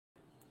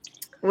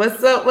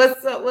What's up?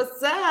 What's up?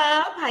 What's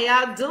up? How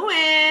y'all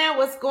doing?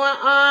 What's going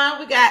on?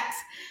 We got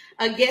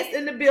a guest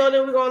in the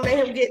building. We're gonna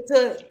let him get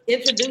to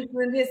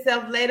introducing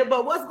himself later.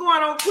 But what's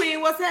going on,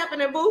 Queen? What's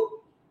happening, boo?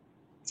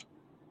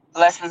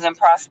 Blessings and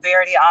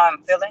prosperity.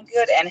 I'm feeling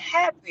good and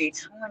happy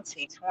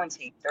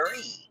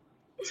 2023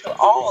 to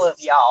all of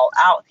y'all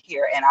out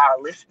here in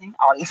our listening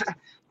audience.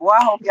 Well,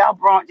 I hope y'all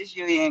brought this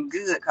year in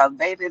good because,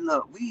 baby,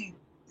 look, we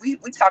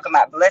talking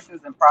about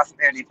blessings and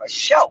prosperity for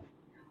sure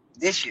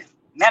this year.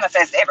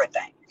 Manifest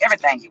everything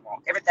you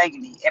want, everything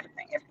you need,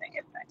 everything.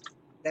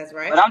 That's But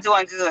right. I'm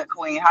doing good,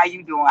 Queen. How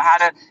you doing? How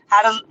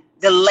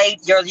the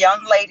your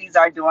young ladies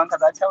are doing?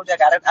 Because I told you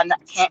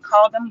can't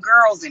call them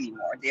girls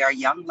anymore. They are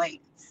young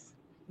ladies.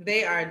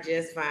 They are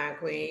just fine,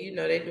 Queen. You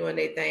know they're doing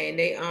their thing.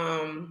 They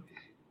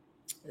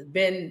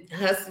been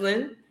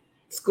hustling.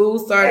 School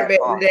started That back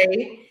part.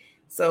 today,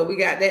 so we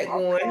got that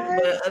going. Okay.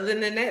 But other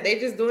than that, they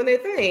just doing their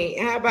thing.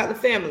 And how about the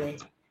family?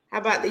 How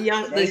about They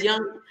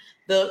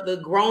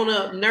the grown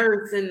up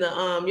nurse and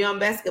the young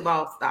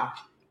basketball star?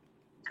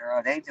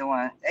 girl, they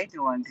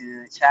doing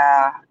good,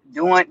 child.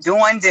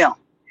 Doing them.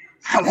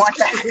 One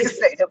thing I can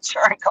say, them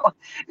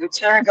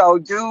churn go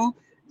do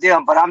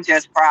them. But I'm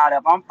proud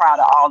of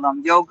all of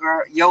them. Your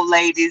girl, your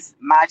ladies,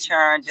 my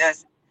churn,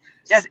 just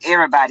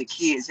everybody,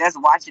 kids, just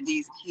watching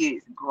these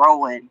kids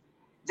growing,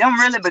 them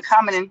really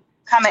becoming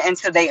coming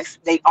into their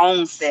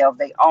own self,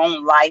 their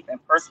own life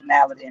and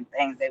personality and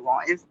things they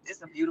want.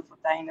 It's a beautiful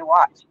thing to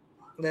watch.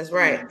 That's It is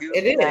right. a It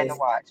beautiful thing to is.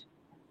 watch.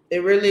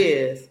 It really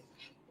is.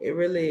 It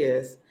really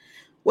is.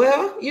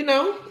 Well,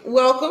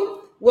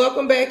 welcome.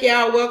 Welcome back,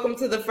 y'all. Welcome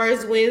to the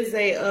first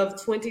Wednesday of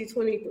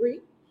 2023.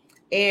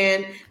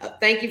 And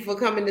thank you for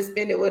coming to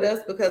spend it with us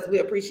because we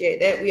appreciate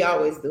that. We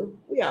always do.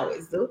 We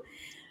always do.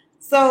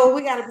 So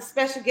we got a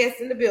special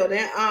guest in the building.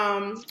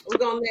 We're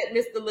gonna let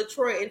Mr.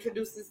 Latroy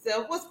introduce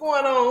himself. What's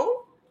going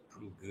on?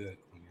 I'm good,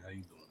 Queen. How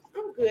you doing?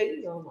 I'm good.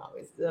 You know I'm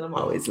always good. I'm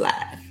always live.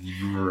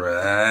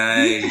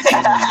 Right.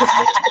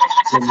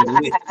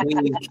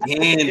 Queen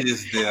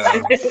Candace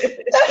there.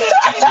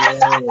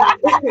 Yeah,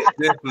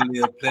 definitely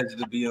a pleasure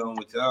to be on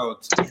with y'all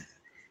too.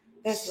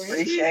 That's right.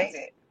 Appreciate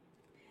it.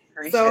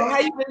 So how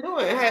Appreciate you it. been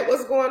doing?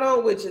 What's going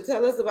on with you?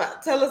 Tell us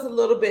a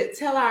little bit.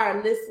 Tell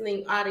our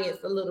listening audience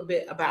a little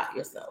bit about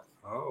yourself.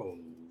 Oh,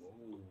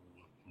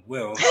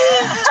 well,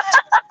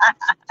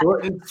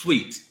 short and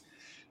sweet.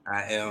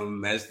 I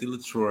am Majesty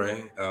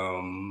Latroy.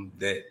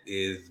 That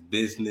is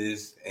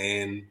business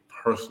and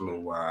personal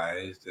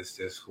wise. That's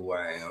just who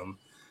I am.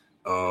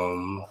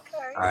 Um,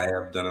 Okay. I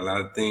have done a lot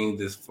of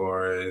things as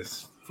far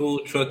as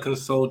food truck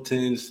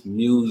consultants,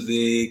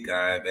 music.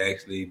 I've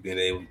actually been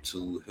able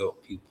to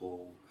help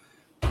people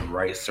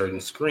write certain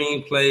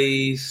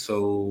screenplays.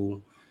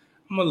 So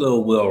I'm a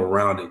little well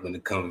rounded when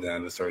it comes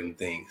down to certain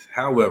things.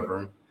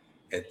 However,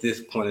 at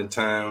this point in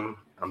time,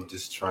 I'm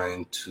just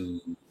trying to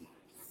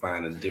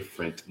find a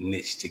different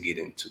niche to get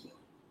into.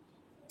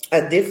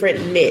 A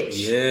different niche.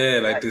 Yeah,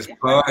 like A this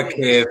different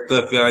niche. podcast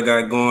stuff y'all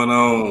got going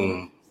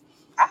on.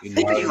 I You know,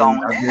 feel you on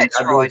that, I've been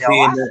Troy, though.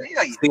 seeing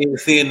I feel you.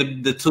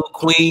 seeing the two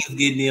queens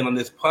getting in on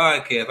this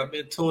podcast. I've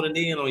been tuning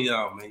in on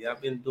y'all, man. Y'all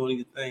been doing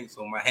your thing,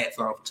 so my hats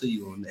off to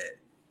you on that.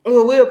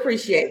 Well, we Yeah,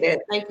 appreciate that.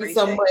 Thank you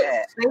so appreciate much,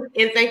 that.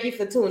 and thank you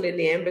for tuning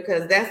in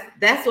because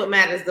that's what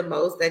matters the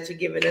most. That you're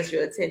giving us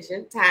your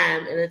attention,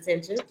 time, and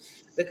attention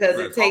because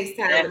it Right. takes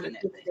Most time and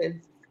definitely.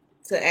 attention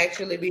to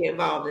actually be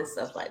involved in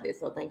stuff like this.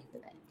 So thank you for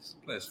that, It's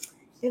a pleasure.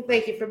 and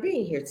thank you for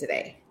being here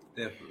today.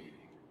 Definitely.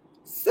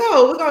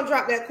 So we're gonna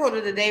drop that quote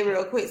of the day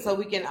real quick so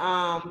we can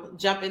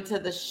jump into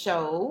the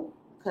show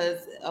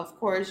because of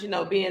course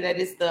being that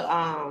it's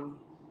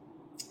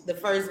the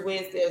first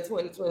Wednesday of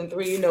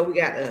 2023, we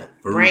gotta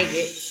bring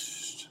it.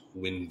 First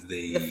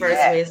Wednesday. The first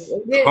Yes.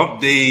 Wednesday.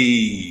 Hump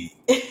day.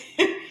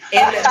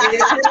 and,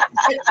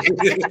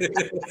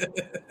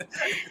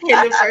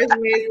 the first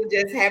Wednesday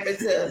just happened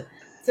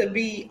to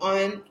be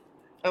on,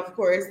 of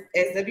course,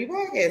 SW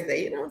Podcast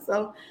Day,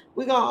 So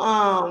we're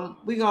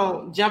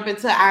gonna jump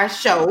into our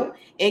show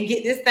and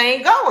get this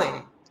thing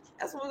going.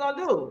 That's what we're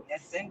gonna do.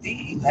 Yes,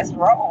 indeed. Let's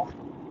roll.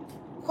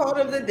 Quote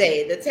of the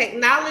day: the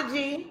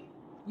technology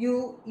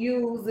you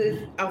use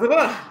is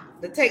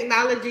the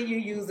technology you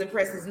use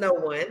impresses no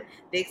one.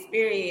 The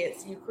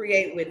experience you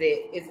create with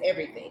it is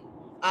everything.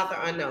 Author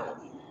unknown.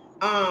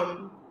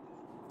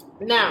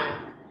 Now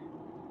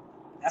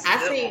That's a I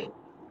good one. think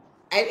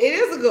it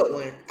is a good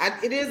one.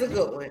 It is a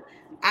good one.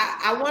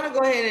 I want to go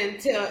ahead and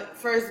tell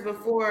first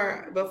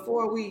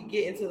before we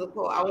get into the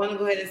quote. I want to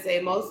go ahead and say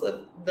most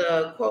of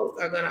the quotes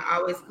are going to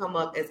always come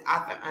up as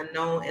author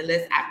unknown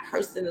unless I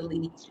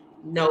personally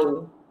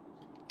know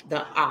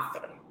the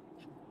author.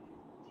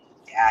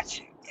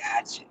 Gotcha.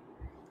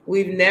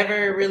 We've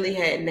never really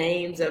had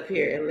names up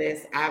here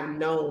unless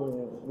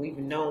we've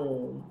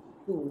known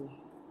who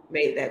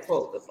made that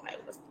quote.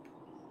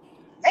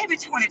 Maybe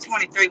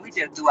 2023, we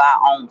just do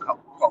our own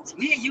quotes.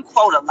 Me and you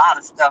quote a lot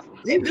of stuff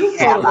We that do we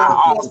quote a have lot our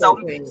of own. stuff, So,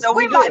 though, Queen. so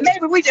We do.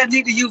 maybe we just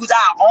need to use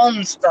our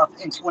own stuff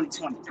in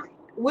 2023.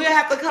 We'll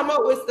have to come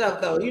up with stuff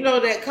though,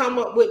 that come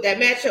up with that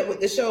match up with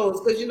the shows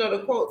because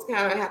the quotes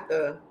kind of have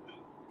to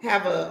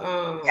have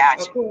a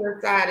Gotcha.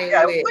 coinciding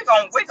Yeah, with.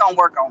 we're gonna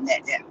work on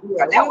that then.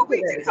 Yeah, That we'll would put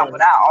be that to come together.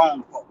 with our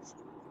own quotes.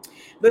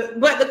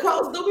 But the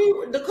quotes do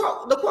be the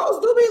quotes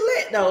do be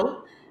lit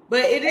though.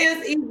 But it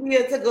is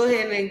easier to go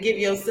ahead and give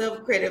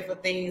yourself credit for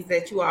things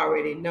that you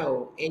already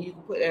know, and you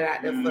can put that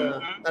out there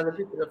for other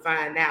people to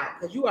find out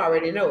because you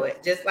already know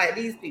it. Just like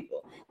these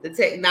people, the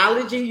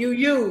technology you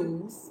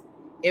use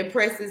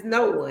impresses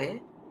no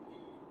one.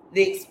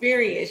 The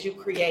experience you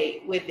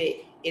create with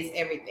it is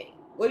everything.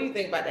 What do you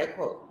think about that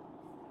quote?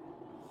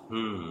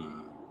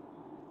 I'm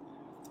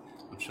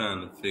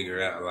trying to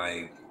figure out,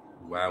 like,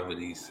 why would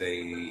he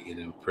say it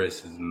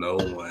impresses no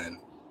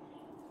one,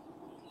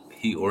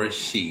 he or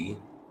she,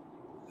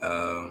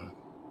 and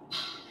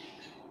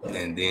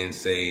then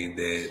say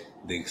that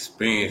the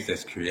experience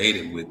that's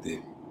created with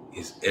it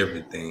is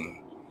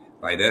everything.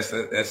 Like that's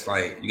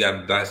like you got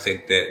to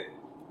dissect that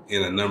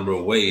in a number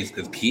of ways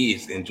because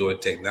kids enjoy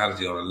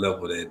technology on a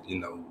level that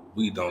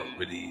we don't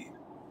really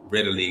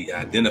readily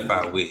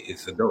identify with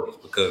as adults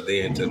because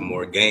they're into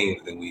more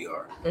games than we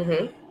are.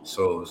 Mm-hmm.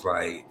 So it's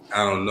like,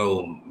 I don't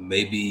know,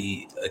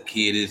 maybe a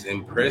kid is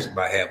impressed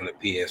by having a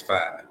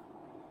PS5,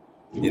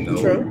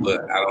 True.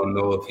 but I don't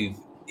know if he's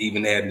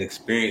even had an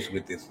experience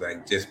with this.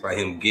 Like, just by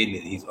him getting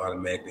it, he's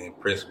automatically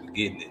impressed with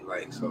getting it.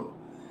 Like, so.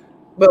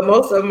 But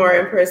most of them are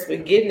impressed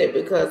with getting it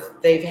because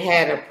they've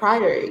had a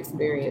prior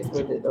experience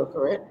with it, though,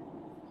 correct?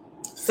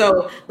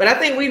 So, but I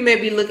think we may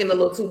be looking a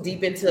little too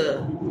deep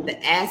into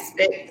the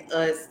aspect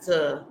as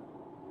to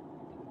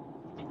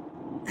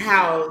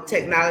how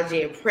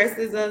technology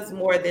impresses us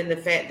more than the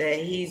fact that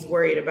he's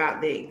worried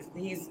about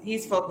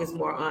he's focused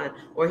more on,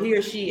 or he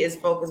or she is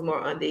focused more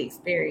on the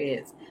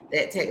experience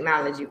that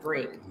technology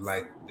brings.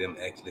 Like them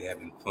actually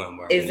having fun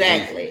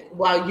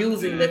while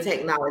using the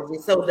technology.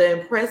 So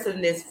the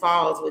impressiveness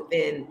falls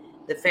within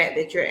the fact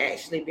that you're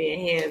actually being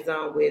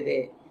hands-on with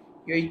it.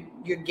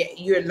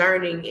 You're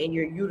learning and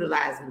you're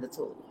utilizing the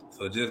tool.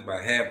 So just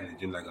by having it,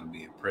 you're not going to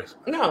be impressed.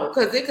 No,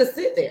 because it could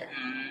sit there.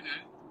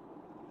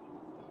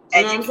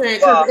 And you know what I'm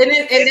saying? Well,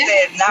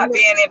 it says not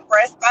being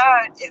impressed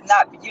by it.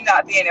 You're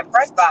not being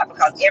impressed by it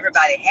because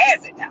everybody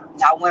has it now.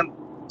 Now, when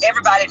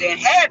everybody didn't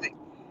have it,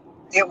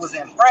 it was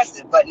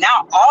impressive. But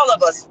now all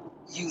of us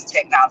use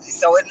technology,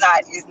 so it's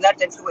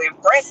nothing to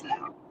impress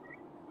now.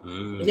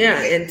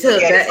 Yeah, until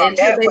they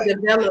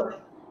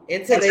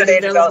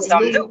develop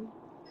something new.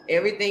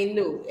 Everything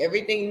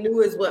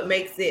new is what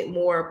makes it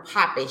more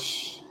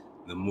popish.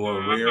 The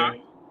more rare,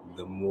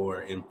 the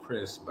more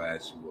impressed by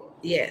it you are.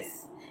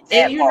 Yes.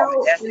 And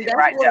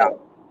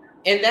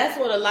that's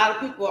what a lot of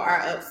people are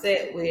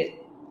upset with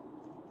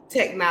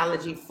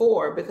technology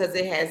for, because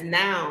it has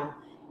now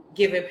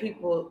given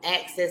people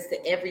access to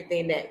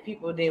everything that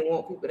people didn't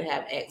want people to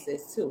have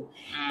access to.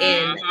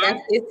 And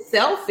it's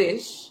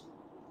selfish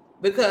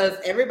because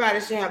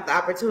everybody should have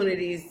the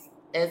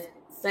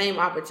same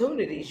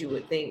opportunities, you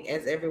would think,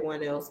 as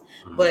everyone else.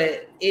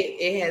 But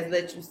it has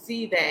let you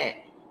see that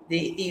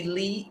the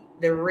elite,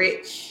 the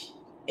rich,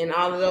 and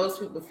all of those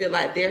people feel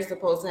like they're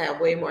supposed to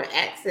have way more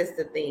access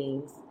to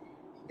things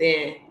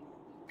than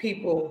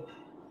people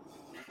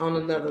on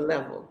another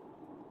level.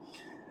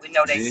 We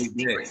know they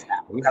secrets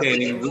now. We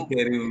can't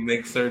even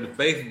make certain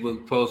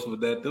Facebook posts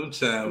without them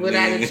chiming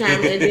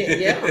in.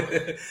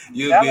 Yeah.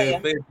 You'll be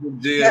in Facebook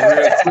jail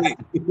real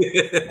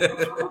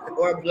quick.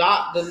 Or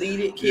block,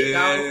 deleted, kicked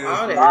off,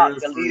 all that. Block,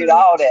 deleted,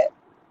 all that.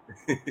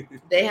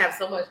 They have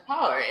so much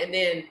power. And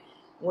then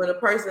when a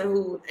person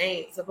who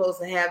ain't supposed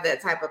to have that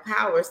type of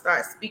power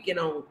starts speaking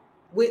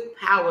with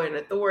power and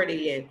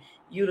authority and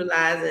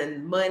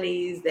utilizing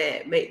monies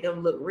that make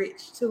them look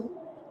rich too.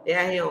 They're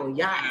out here on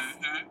yachts.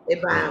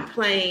 They're buying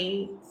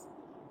planes.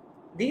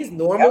 These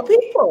normal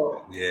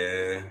people. Yeah.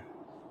 You're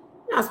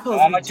not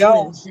supposed to be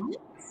doing that.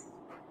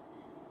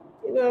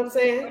 You know what I'm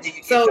saying?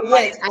 So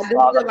yes, I do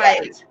feel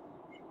like.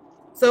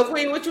 So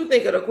Queen, what you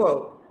think of the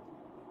quote?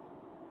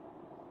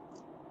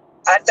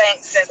 I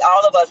think since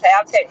all of us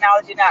have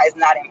technology now, it's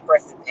not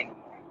impressive anymore.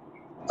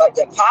 But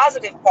the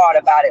positive part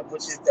about it,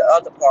 which is the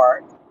other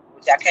part,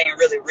 which I can't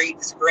really read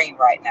the screen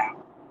right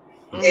now,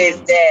 is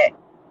that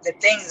the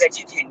things that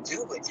you can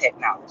do with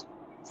technology,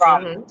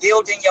 from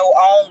building your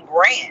own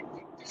brand.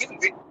 You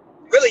don't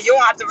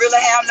have to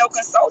really have no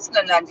consultant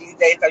or none these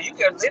days, because you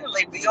can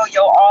literally build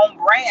your own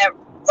brand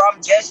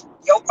from just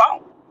your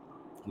phone.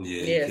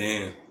 Yeah, you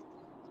can.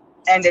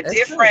 And the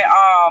different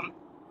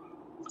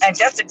and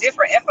just the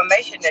different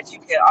information that you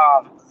can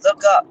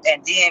look up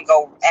and then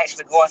go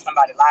on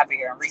somebody's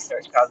library and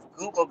research, because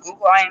Google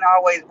ain't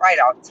always right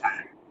all the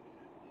time.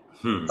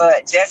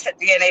 But just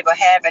being able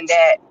having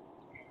that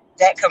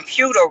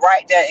computer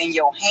right there in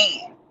your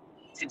hand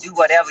to do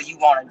whatever you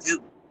want to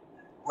do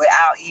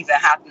without even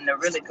having to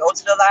really go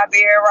to the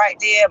library right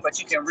there, but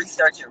you can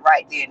research it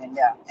right then and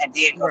there, and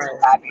then go to the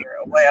library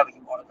or wherever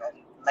you want to go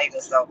later.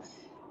 So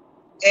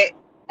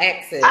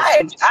access.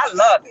 I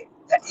love it.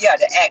 Yeah,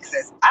 the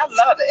access. I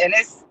love it. And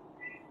it's,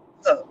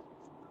 look,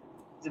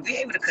 to be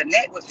able to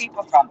connect with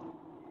people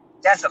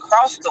that's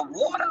across the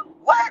water,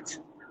 what?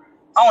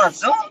 On a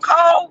Zoom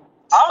call?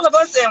 all of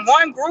us in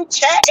one group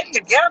chatting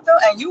together,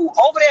 and you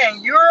over there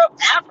in Europe,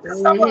 Africa,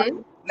 somewhere.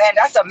 Man,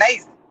 that's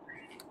amazing.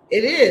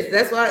 It is.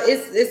 That's why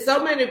it's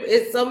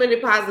so many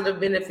positive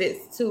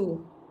benefits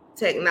to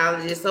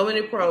technology. It's so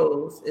many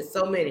pros. It's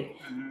so many.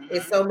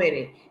 It's so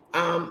many.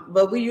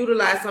 But we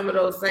utilize some of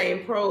those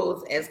same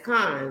pros as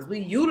cons. We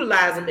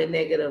utilize them in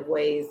negative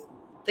ways.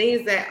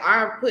 Things that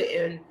are put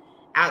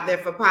out there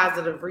for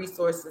positive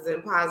resources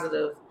and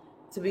positive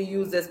to be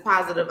used as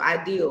positive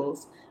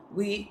ideals.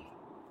 We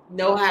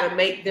know how to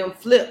make them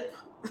flip.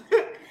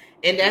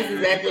 And that's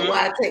exactly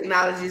why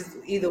technology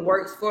either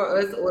works for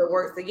us or it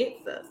works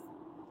against us.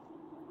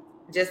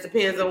 Just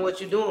depends on what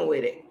you're doing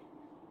with it,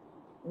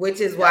 which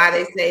is why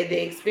they say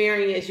the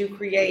experience you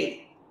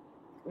create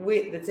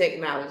with the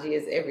technology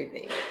is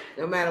everything.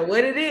 No matter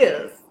what it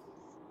is,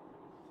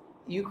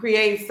 you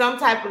create some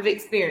type of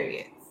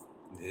experience.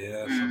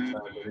 Yeah, some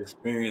type of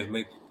experience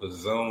make people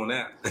zone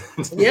out.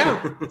 Yeah.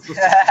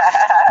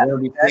 They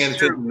don't be paying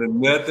attention to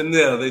nothing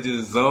else. They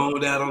just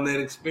zoned out on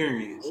that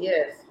experience.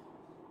 Yes.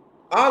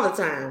 All the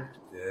time.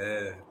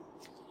 Yeah.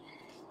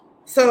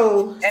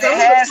 So and it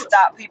has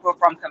stopped people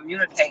from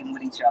communicating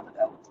with each other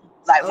though.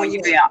 Like when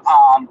you be in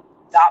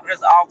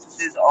doctor's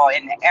offices or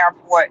in the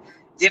airport,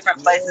 different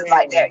places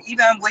like that.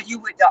 Even when you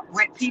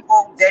with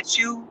people that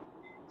you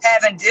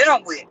having dinner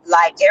with,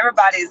 like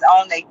everybody's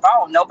on their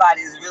phone.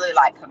 Nobody's really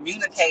like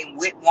communicating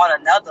with one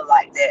another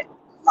like that,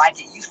 like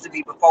it used to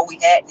be before we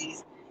had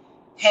these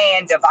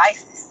hand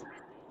devices.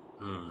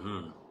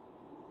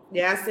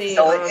 Yeah, I see.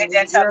 So it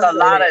then took a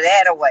lot of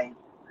that away.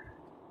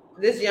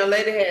 This young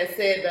lady had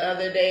said the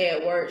other day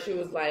at work, she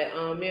was like,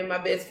 me and my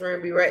best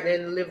friend be right there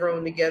in the living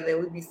room together,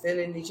 and we be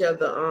sending each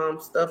other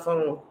stuff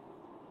on,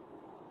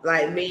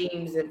 like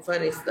memes and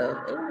funny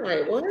stuff. And I'm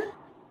like, what?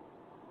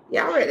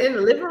 Y'all right in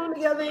the living room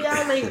together?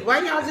 Y'all like, why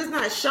y'all just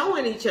not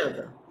showing each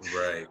other?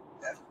 Right.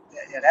 That's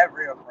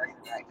real crazy.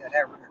 Like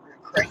that real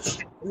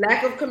crazy.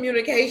 Lack of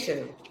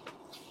communication.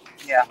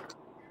 Yeah.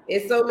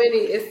 It's so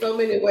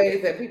many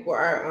ways that people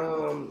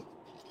are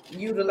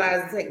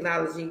utilizing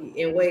technology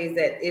in ways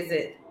that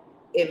isn't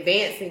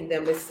advancing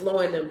them, it's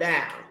slowing them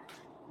down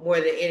more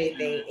than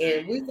anything.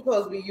 And we're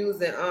supposed to be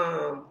using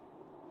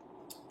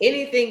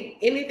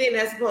anything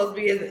that's supposed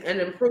to be an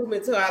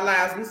improvement to our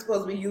lives. We're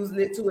supposed to be using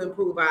it to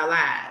improve our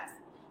lives,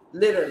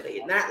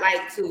 literally, not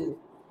like to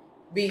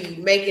be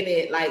making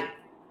it like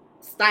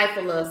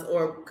stifle us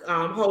or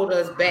hold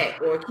us back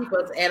or keep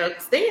us at a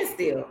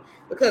standstill,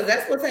 because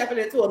that's what's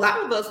happening to a lot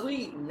of us.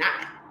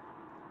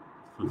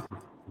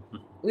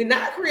 We're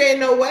not creating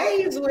no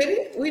waves with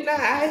it. We're not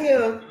out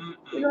here,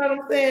 you know what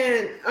I'm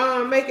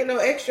saying, making no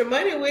extra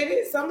money with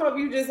it. Some of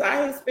you just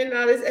out here spending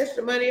all this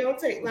extra money on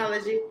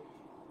technology,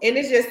 and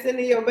it's just sitting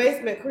in your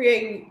basement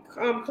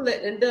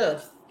collecting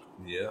dust.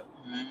 Yeah.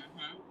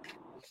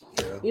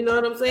 You know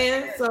what I'm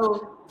saying?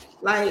 So,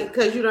 like,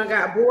 because you done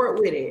got bored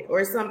with it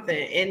or something,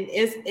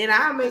 and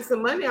I'll make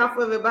some money off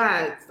of it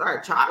by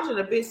start charging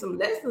a bitch some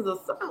lessons or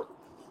something.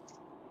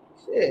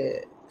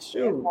 Shit,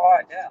 shoot.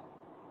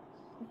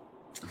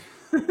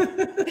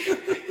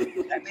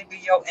 Let me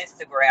be your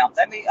Instagram.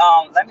 Let me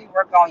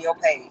work on your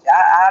page.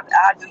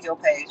 I do your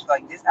page for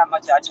you. This is how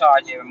much I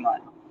charge every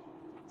month.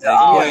 So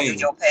I'll do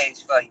your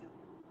page for you.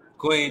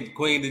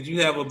 Queen, did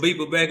you have a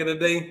beeper back in the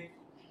day?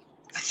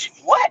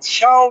 What?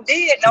 Sure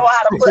did know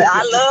how to put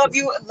I love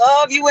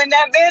you in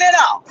that minute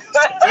all.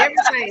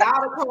 Everything,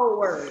 all the code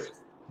words.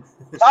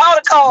 All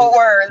the code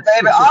words,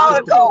 baby. All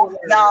the code words.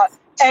 Now,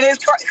 and it's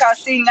because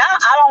see now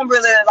I don't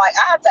really like.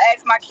 I have to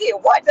ask my kid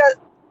what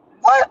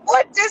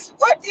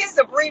this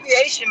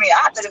abbreviation mean.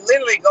 I have to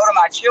literally go to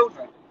my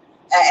children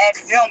and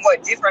ask them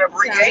what different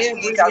abbreviation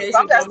mean, because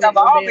some of that stuff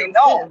I don't even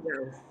know.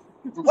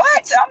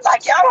 What? I'm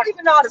like, y'all don't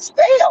even know how to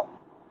spell.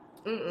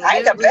 I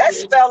ain't the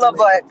best speller,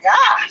 but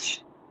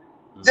gosh.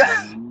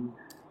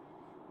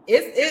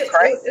 It's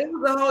crazy. It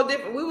was a whole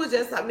different. We were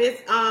just I'm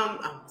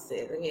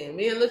saying it again.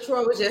 Me and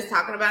LaTroy was just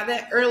talking about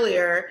that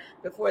earlier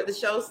before the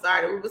show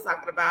started. We was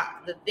talking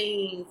about the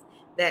things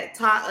that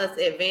taught us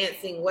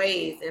advancing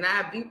ways, and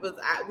our beepers.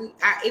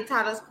 It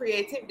taught us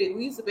creativity.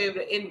 We used to be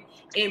able to in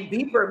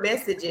beeper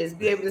messages,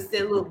 be able to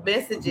send little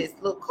messages,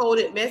 little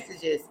coded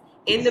messages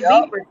in the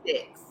beeper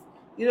text.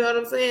 You know what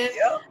I'm saying?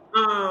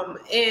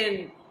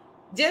 And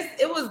just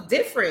it was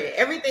different.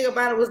 Everything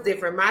about it was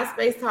different.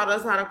 MySpace taught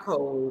us how to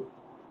code.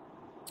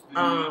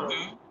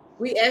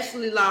 We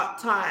actually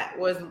that's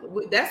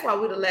why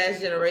we're the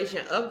last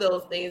generation of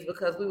those things,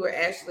 because we were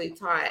actually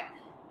taught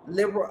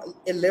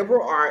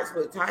liberal arts,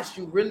 which taught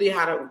you really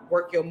how to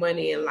work your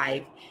money in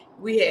life.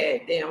 We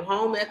had damn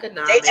home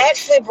economics. They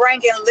actually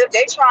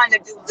they trying to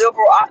do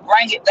liberal art,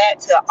 bring it back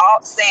to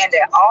all, saying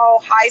that all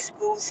high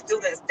school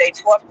students, they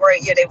 12th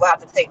grade year, they will have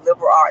to take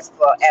liberal arts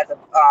as a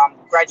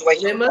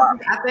graduation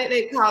requirement. I think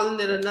they're calling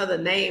it another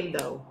name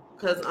though,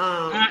 because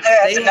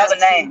it's another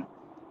name.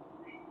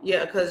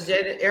 Yeah, because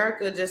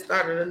Erica just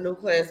started a new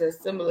class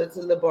that's similar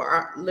to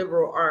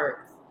liberal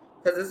arts,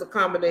 because it's a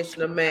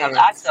combination of math.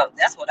 That's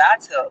what I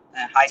took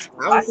in high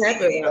school. I was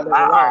happy about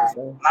liberal arts.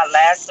 My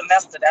last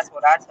semester, that's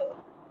what I took.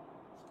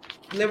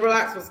 Liberal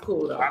arts was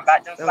cool though. I'm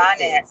about them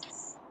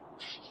finances.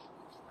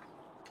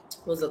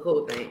 was a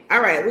cool thing.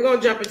 All right, we're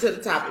gonna jump into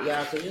the topic,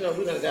 y'all, because you know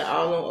we done got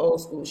all on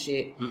old school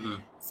shit.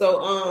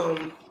 So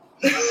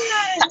you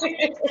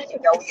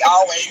know, we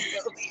always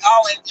do.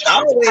 That's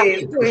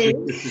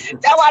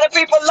why the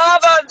people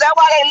love us. That's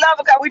why they love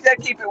us, because we just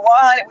keep it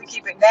 100, we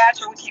keep it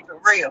natural, we keep it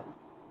real.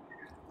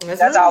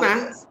 That's all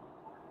it is.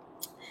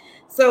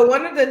 So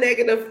one of the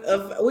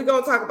we're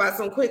gonna talk about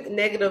some quick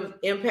negative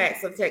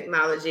impacts of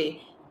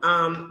technology.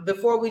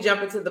 Before we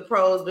jump into the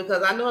pros,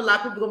 because I know a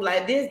lot of people gonna be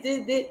like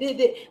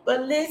this.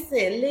 But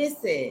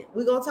listen,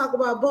 we're gonna talk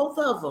about both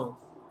of them.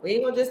 We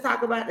ain't gonna just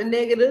talk about the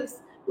negatives.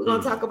 We're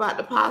gonna talk about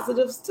the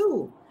positives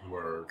too.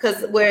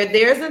 Because where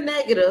there's a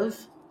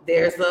negative,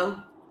 there's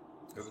a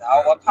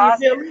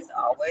positive.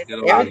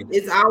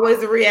 It's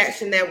always a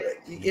reaction that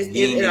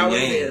it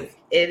always is.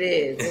 It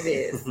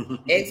is.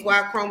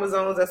 XY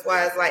chromosomes. That's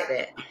why it's like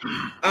that.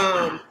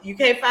 You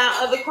can't find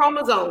other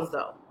chromosomes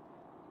though.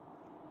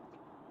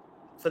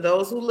 For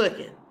those who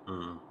looking,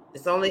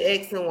 it's only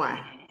X and Y.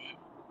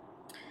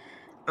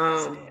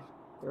 A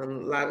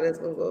lot of that's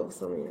gonna go over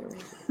some of y'all.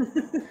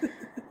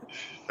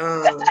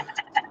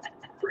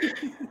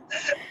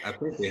 I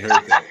think they heard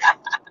that.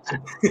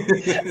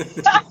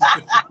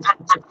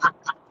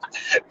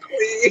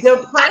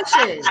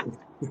 Depression.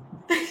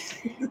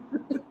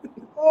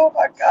 Oh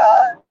my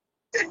God.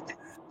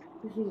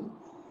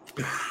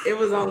 It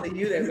was only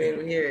you that made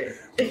me hear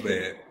it.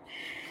 Man.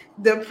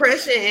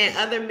 Depression and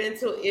other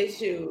mental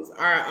issues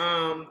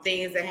are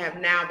things that have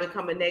now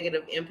become a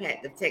negative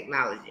impact of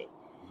technology.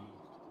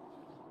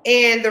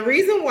 And the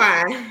reason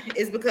why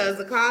is because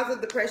the cause of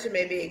depression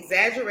may be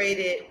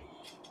exaggerated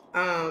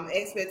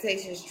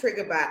expectations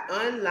triggered by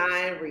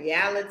online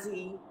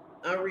reality,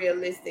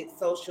 unrealistic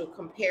social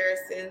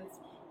comparisons,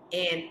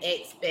 and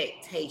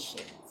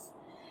expectations.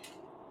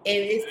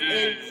 And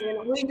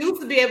we used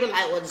to be able to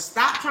like, well,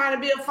 stop trying to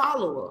be a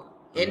follower.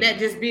 And that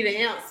just be the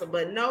answer.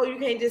 But no, you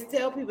can't just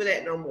tell people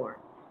that no more.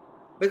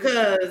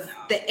 Because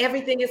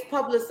everything is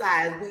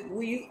publicized.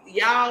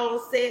 Y'all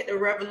said the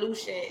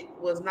revolution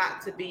was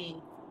not to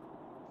be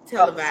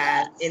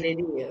televised, and it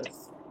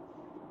is.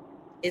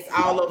 It's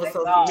all over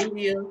social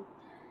media.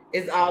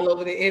 It's all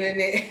over the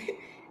internet.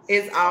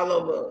 It's all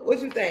over. What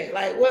you think?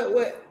 Like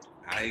what?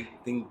 I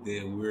think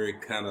that we're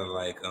kind of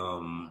like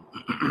how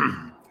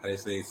they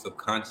say,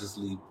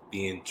 subconsciously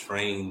being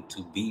trained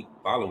to be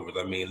followers.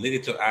 I mean, look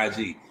at your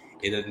IG.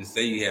 It doesn't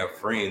say you have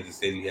friends. It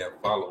says you have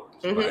followers.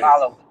 Right?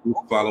 Who's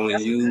following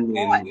you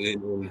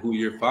and who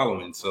you're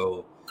following.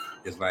 So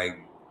it's like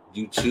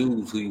you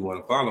choose who you want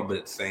to follow, but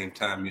at the same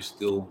time, you're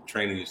still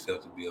training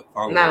yourself to be a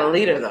follower. Not a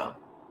leader, though.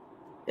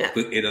 Yeah.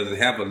 But it doesn't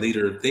have a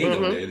leader thing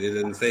on there. It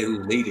doesn't say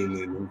who's leading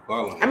and who's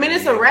following. I mean,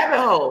 it's a rabbit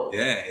hole.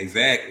 Yeah,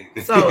 exactly.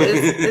 So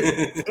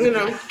it's you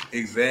know.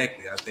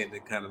 Exactly. I think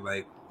they're kind of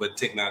like, but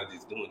technology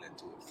is doing that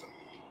to us. So.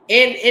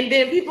 And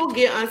then people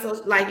get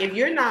unsocial. Like if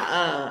you're not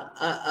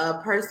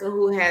a person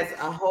who has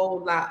a whole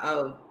lot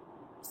of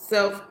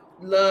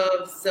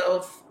self-love,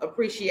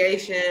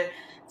 self-appreciation,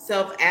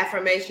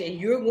 self-affirmation,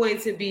 you're going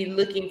to be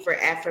looking for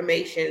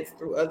affirmations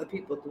through other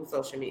people through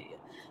social media.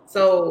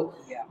 So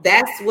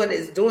that's what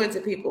it's doing to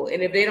people.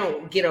 And if they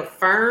don't get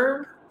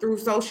affirmed through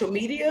social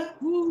media,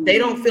 they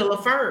don't feel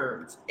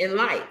affirmed in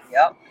life.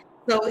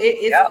 So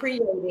it's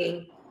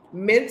creating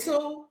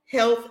mental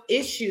health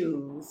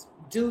issues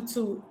due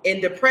to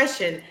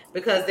depression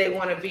because they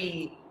want to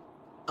be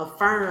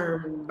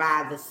affirmed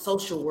by the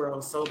social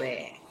world so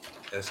bad.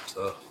 That's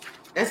tough.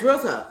 That's real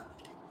tough.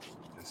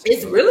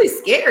 It's really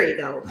scary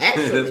though,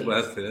 actually. That's what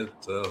I said.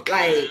 That's tough.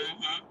 Like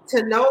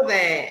to know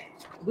that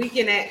we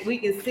can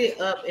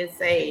sit up and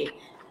say,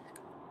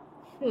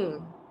 they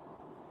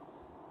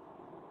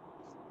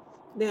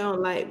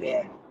don't like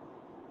me.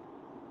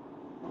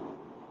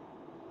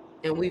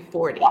 And we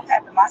 40. I'm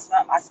happy my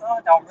son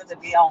don't really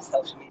be on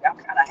social media. I'm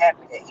kind of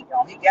happy that he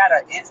don't. He got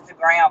an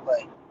Instagram, but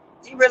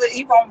he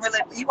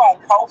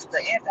won't post the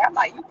Instagram. I'm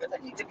like, you really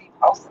need to be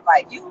posting,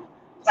 like you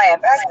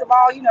playing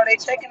basketball, you know, they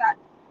checking out.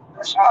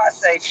 Rashad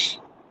say,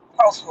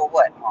 post for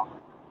what, Mom?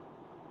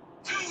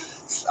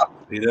 So,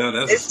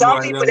 it's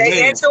some people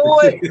they into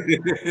it.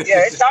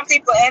 It's some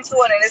people into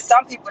it, and it's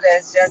some people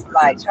that's just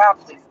like, child,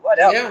 please,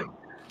 whatever. Yeah.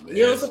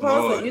 You're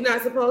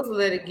not supposed to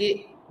let it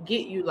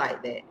get you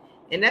like that.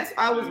 And that's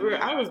why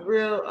I was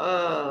real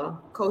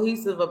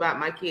cohesive about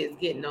my kids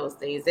getting those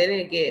things. They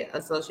didn't get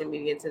a social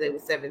media until they were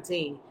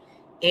 17.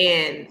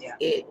 And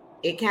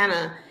it kind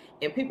of,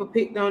 and people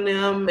picked on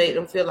them, made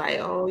them feel like,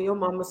 oh, your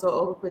mama's so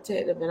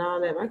overprotective and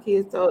all that. My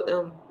kids told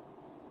them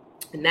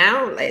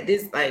now, like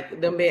this,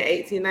 like them being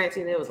 18,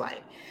 19, it was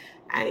like,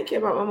 I didn't care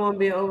about my mom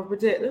being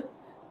overprotective.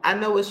 I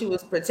know what she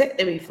was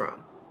protecting me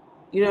from.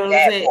 You know what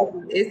I'm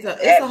saying? It's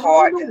a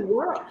whole new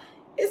world.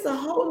 It's a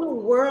whole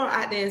new world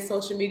out there in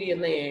social media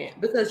land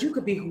because you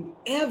could be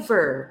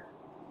whoever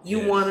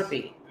you want to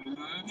be.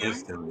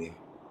 Instantly.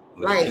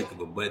 Like, click of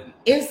a button.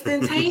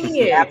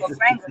 Instantaneous.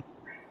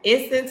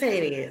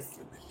 Instantaneous.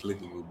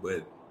 Click of a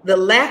button. The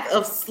lack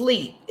of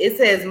sleep. It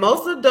says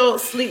most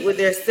adults sleep with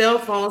their cell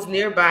phones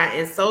nearby,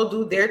 and so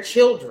do their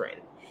children.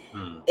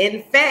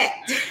 In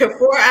fact,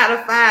 4 out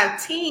of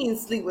 5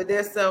 teens sleep with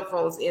their cell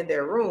phones in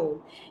their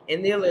room,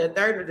 and nearly a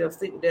third of them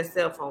sleep with their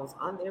cell phones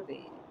on their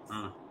beds.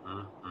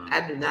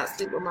 I do not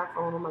sleep with my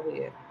phone on my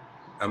bed.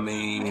 I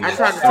mean, I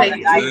try to take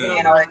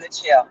it in the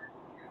chair.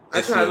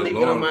 I try to leave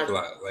it on my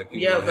clock.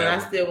 But I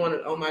still want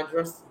it on my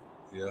dresser.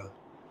 Yeah,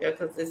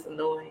 because it's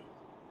annoying.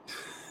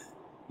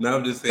 No,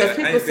 I'm just saying.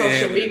 Because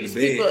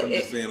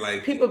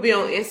people be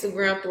on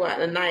Instagram throughout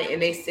the night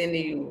and they send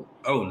you.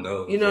 Oh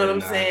no! You know what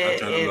I'm saying? I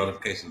turn the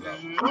notifications off.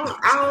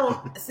 I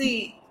don't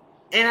see.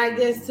 And I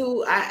guess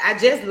too, I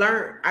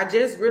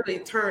just really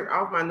turned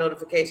off my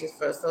notifications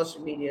for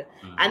social media.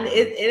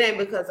 It ain't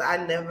because I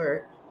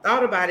never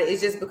thought about it.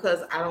 It's just because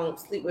I don't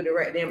sleep with it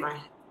right there in my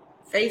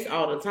face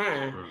all the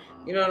time.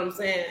 You know what I'm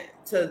saying?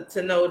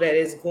 To know that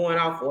it's going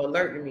off or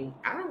alerting me.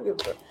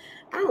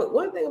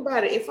 One thing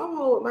about it, if I'm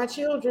home with my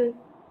children,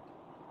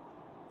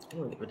 I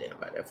don't give a damn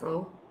about that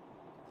phone.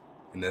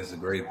 And that's a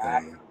great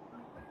thing.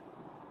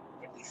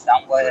 It be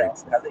somewhere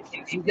else because it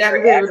can be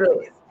very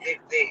aggravating. It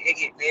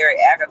get very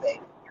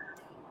aggravating.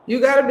 You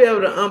gotta be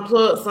able to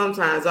unplug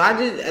sometimes. So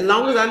as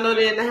long as I know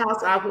they're in the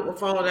house, I'll put my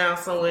phone down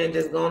somewhere and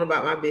just go on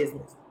about my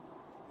business.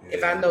 Yeah.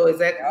 If I know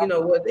exactly,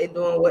 what they're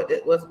doing,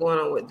 what's going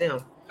on with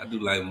them. I do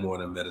like more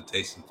than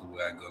meditation to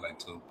where I go like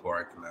to a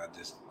park and I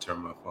just turn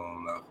my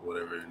phone off or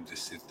whatever and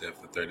just sit there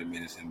for 30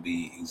 minutes and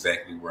be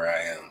exactly where I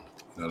am.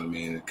 You know what I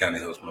mean? It kind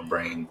of helps my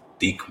brain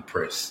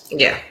decompress.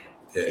 Yeah.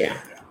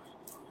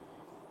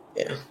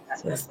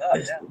 That's what's up.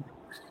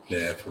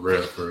 Yeah, for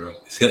real.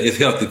 It's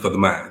healthy for the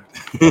mind.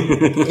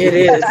 It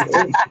is.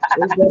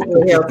 It's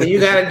definitely healthy. You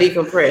got to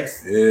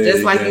decompress. Yeah,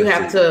 just like you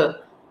have to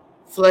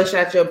flush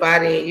out your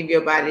body and give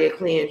your body a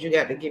cleanse, you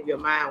got to give your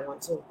mind one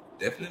too.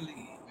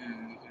 Definitely.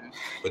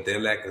 But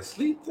that lack of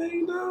sleep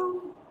thing,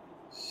 though,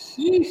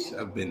 sheesh,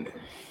 I've been there.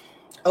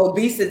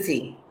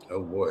 Obesity.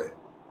 Oh, boy.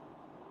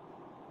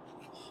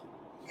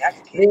 You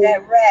have to get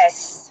that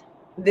rest.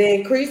 The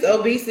increased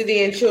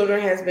obesity in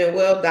children has been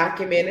well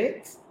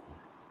documented.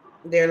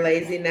 They're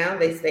lazy now.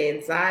 They stay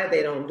inside.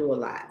 They don't do a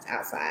lot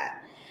outside.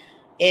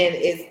 And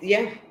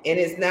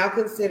it's now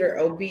considered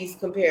obese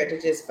compared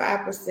to just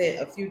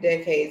 5% a few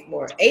decades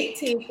more.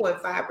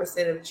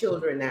 18.5% of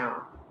children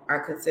now are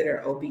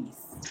considered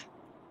obese.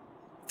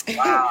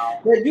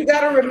 Wow. But you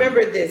got to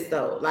remember this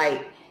though,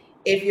 like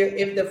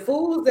if the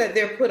foods that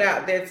they're put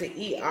out there to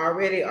eat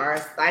already are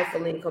a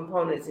stifling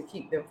component to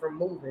keep them from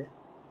moving,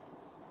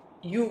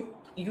 you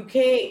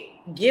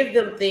can't give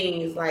them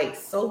things like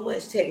so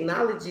much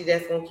technology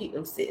that's gonna keep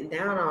them sitting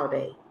down all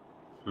day.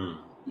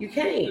 You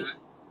can't.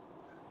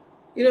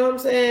 You know what I'm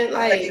saying?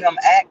 Like keep them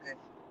active.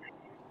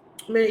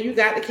 Man, you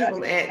got to keep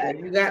them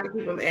active. You got to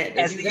keep them active.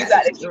 And so you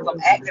got to keep them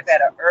active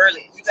at an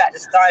early. You got to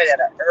start at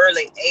an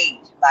early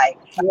age, like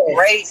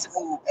grade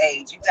school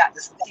age. You got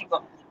to keep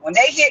them when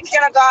they hit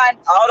kindergarten.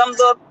 All them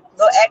little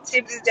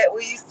activities that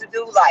we used to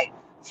do, like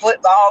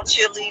football,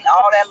 cheerleading,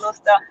 all that little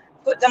stuff.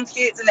 Put them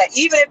kids in that,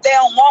 even if they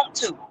don't want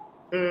to.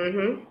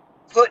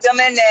 Put them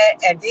in there,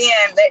 and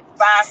then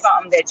find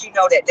something that you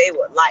know that they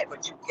would like.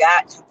 But you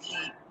got to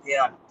keep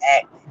them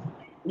active.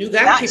 You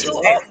got to keep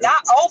them active.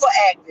 Not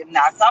overactive.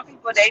 Now, some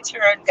people they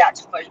got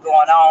too much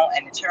going on,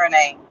 and the children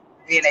ain't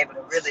being able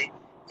to really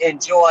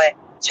enjoy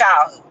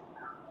childhood.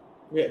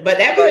 Yeah, but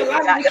that be a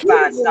lot of the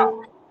kids.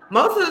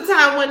 Most of the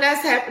time, when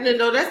that's happening,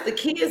 though, that's the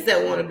kids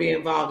that want to be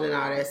involved in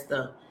all that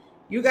stuff.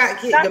 You got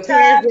kids, the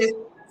parents just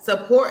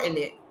supporting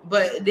it.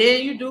 But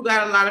then you do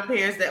got a lot of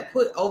parents that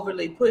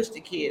overly push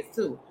the kids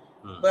too.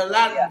 But a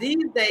lot of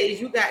these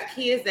days, you got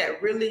kids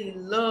that really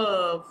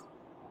love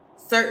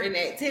certain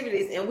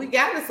activities, and we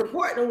got to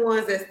support the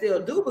ones that still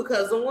do,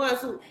 because the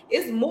ones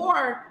it's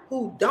more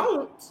who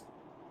don't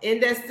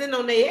and that's sitting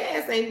on their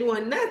ass ain't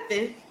doing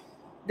nothing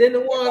than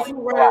the ones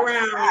who run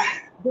around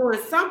doing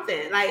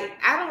something. Like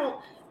I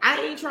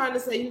ain't trying to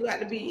say you got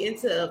to be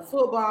into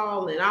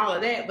football and all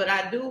of that, but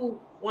I do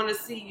want to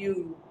see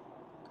you.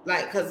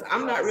 Like, because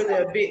I'm not really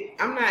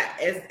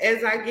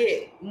as I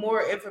get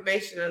more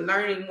information and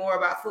learning more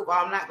about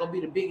football, I'm not going to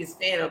be the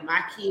biggest fan of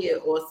my kid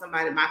or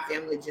somebody in my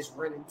family just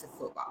running to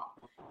football.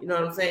 You know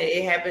what I'm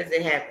saying? It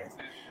happens.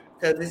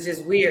 Because it's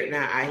just weird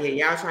now out here.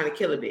 Y'all trying to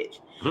kill a bitch.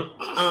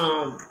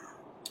 And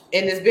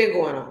it's been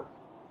going on.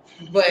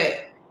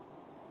 But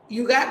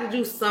you got to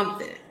do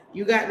something.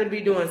 You got to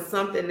be doing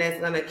something that's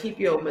going to keep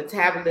your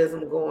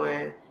metabolism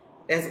going,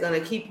 that's going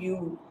to keep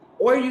you,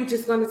 or you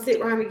just going to sit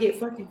around and get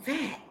fucking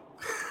fat.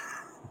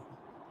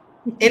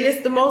 And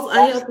it's the most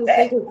unhealthy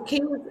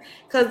thing,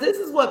 because this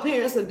is what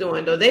parents are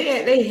doing though.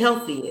 They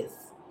healthiest.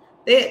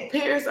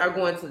 Parents are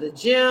going to the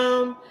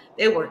gym,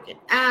 they're working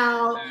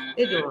out,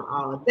 they're doing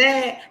all of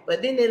that,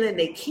 but then they let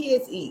their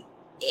kids eat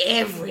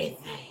everything.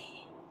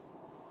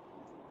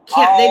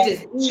 They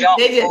just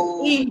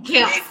eat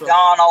council.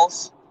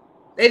 McDonald's.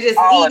 They just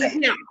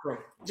eating council.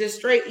 Just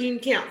straight eating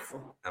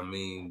council. I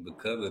mean,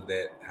 because of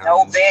that,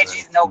 no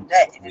veggies, no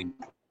nothing.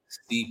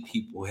 See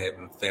people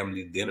having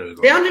family dinners.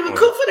 They don't even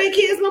cook for their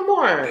kids no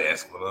more.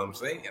 That's what I'm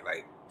saying.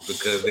 Like,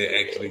 because they're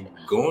actually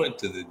going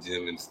to the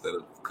gym instead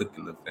of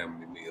cooking the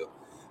family meal.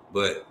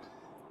 But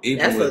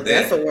even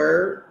that's a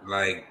word.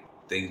 Like,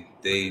 they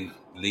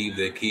leave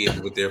their kids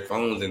with their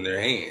phones in their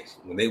hands.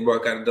 When they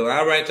walk out the door,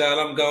 all right, y'all,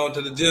 I'm going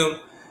to the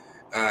gym.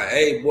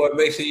 Hey, boy,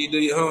 make sure you do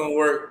your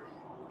homework.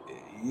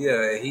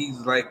 Yeah, he's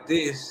like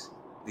this.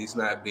 He's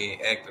not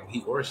being active.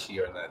 He or she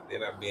are not.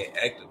 They're not being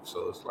active.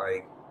 So it's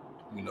like,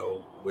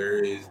 where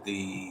is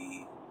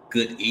the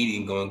good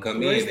eating going to come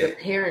Where's in? Where's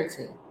the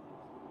parenting?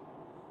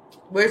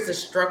 Where's the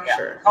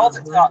structure?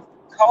 Yeah.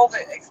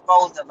 COVID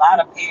exposed a lot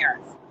of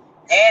parents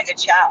and the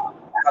child.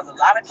 Because a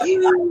lot of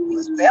kids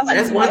was failing.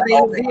 That's one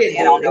thing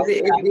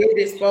it did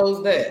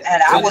expose that.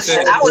 And I was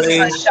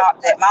even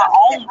shocked that my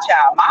own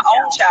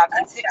child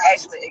could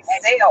actually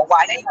excel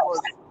while he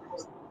was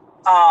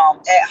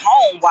at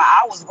home while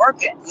I was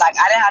working. Like,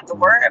 I didn't have to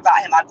worry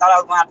about him. I thought I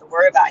was going to have to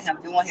worry about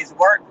him doing his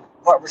work.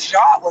 But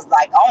Rashad was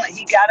like on it.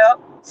 He got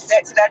up,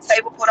 sat to that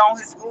table, put on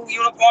his school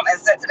uniform, and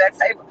sat to that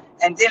table,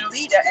 and didn't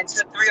leave that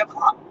until 3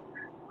 o'clock.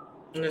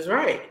 That's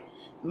right.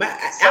 So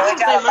it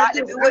got a lot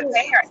to do with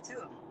parents too.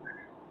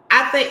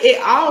 I think it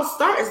all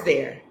starts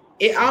there.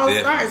 It all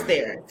starts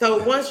there.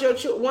 So once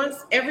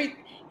everything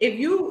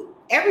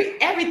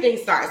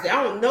starts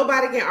there.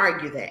 Nobody can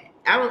argue that.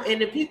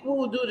 And the people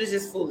who do this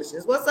is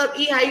foolishness. What's up,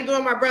 E? How you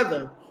doing, my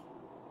brother?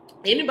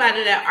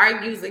 Anybody that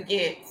argues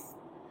against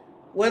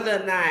whether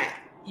or not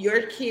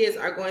your kids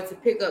are going to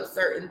pick up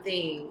certain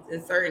things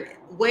and certain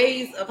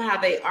ways of how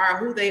they are,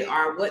 who they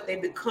are, what they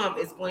become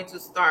is going to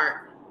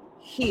start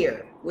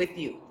here with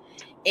you.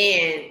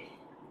 And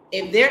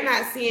if they're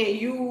not seeing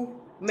you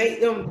make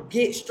them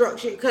get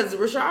structured, because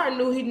Rashad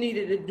knew he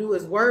needed to do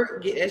his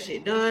work, get that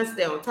shit done,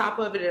 stay on top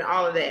of it and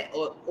all of that,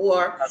 or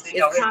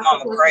it's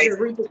consequences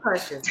and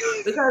repercussions.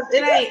 Because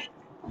it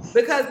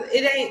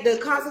ain't the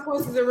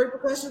consequences and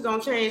repercussions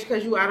don't change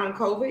because you out on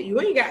COVID.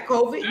 You ain't got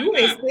COVID, you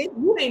ain't sick,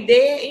 you ain't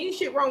dead, ain't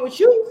shit wrong with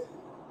you.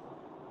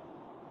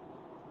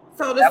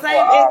 So the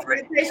same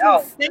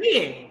expectations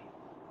stand.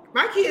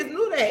 My kids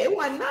knew that. It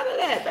wasn't none of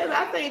that, baby.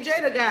 I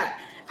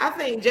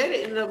think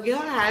Jada ended up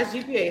getting her highest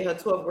GPA in her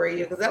 12th grade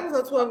year because that was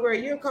her 12th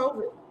grade year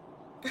COVID.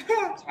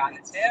 I'm trying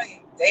to tell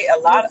you,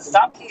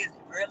 some kids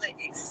really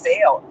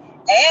excel,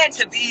 and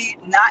to be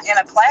not in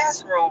a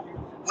classroom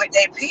with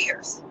their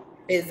peers.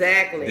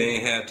 Exactly. They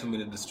ain't have too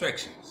many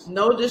distractions.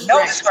 No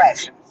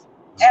distractions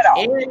at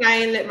all. Every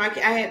night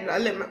I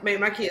made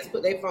my kids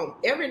put their phone.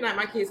 Every night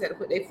my kids had to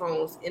put their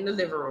phones in the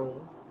living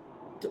room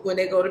when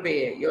they go to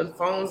bed. Your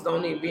phones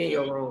don't need to be in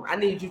your room. I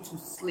need you to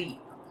sleep.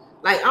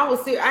 Like,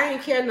 I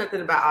ain't care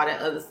nothing about all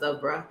that other stuff,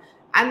 bro.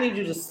 I need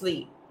you to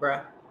sleep, bro.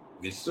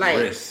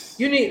 Rest.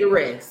 You need to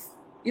rest.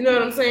 You know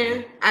what I'm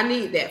saying? I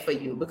need that for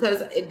you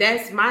because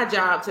that's my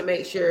job to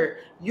make sure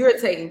you're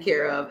taken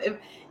care of. If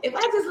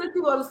I just let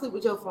you go to sleep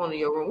with your phone in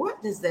your room,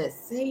 what does that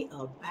say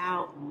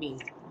about me?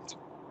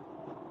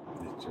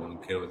 That you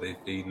don't care what they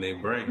feed in their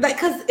brain. Like,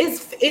 cause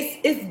it's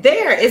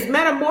there. It's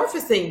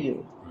metamorphosing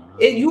you.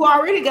 You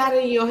already got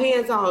it in your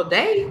hands all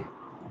day.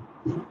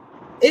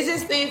 It's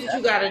just things that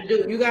you got to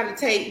do. You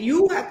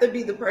have to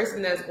be the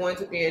person that's going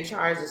to be in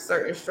charge of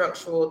certain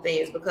structural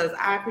things because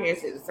our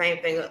parents did the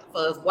same thing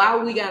for us. Why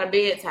we got a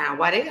bedtime?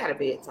 Why they got a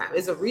bedtime?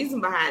 There's a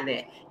reason behind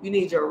that. You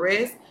need your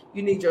rest.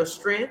 You need your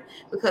strength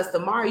because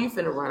tomorrow you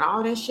finna run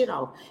all that shit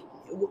off.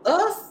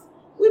 Us,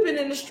 we've been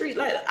in the street.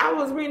 Like, I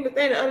was reading the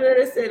thing the other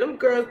day that said them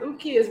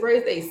kids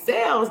raise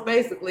themselves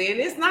basically, and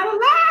it's not a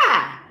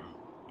lie.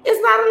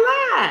 It's not a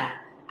lie.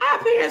 Our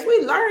parents,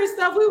 we learned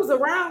stuff. We was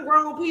around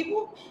grown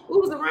people. We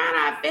was around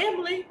our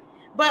family.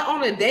 But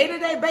on a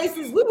day-to-day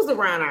basis, we was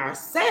around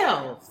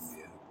ourselves.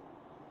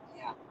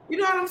 Yeah. You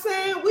know what I'm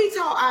saying? We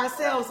taught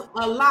ourselves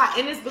a lot.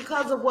 And it's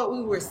because of what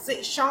we were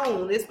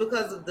shown. It's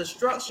because of the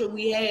structure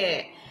we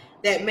had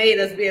that made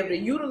us be able to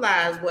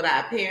utilize what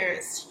our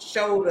parents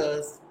showed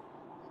us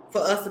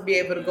for us to be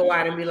able to go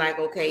out and be like,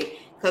 okay,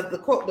 because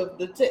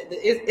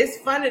it's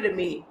funny to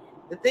me.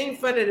 The thing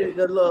funny to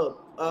the little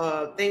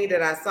thing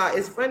that I saw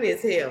is funny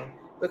as hell,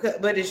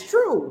 but it's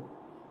true.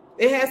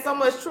 It has so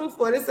much truth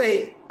for it. It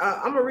say,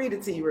 I'm gonna read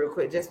it to you real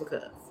quick, just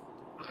because.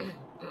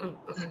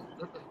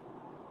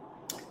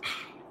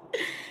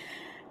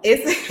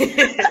 It's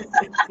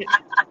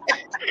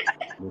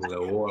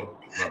water.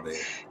 My bad.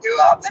 You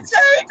off the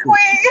chain,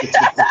 queen.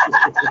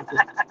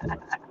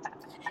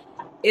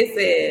 It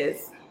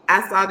says,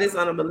 I saw this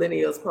on a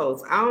millennials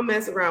post. I don't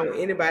mess around with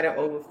anybody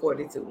over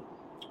 42.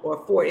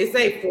 Or 40, it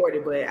say 40,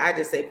 but I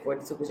just say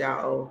 42 because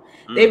y'all old.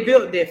 They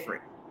built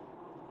different.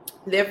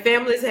 Their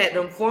families had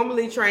them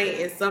formally trained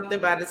in something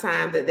by the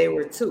time that they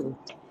were 2.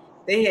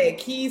 They had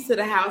keys to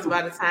the house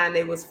by the time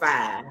they was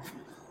 5.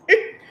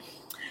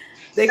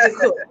 They could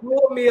cook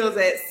 4 meals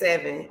at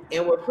 7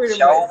 and were pretty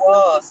much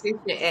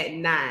efficient at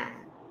 9.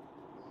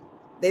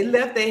 They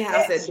left their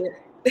house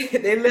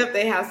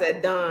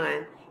at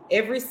dawn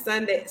every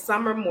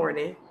summer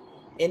morning,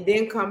 and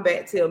then come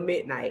back till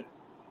midnight.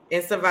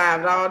 And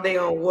survived all day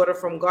on water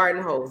from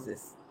garden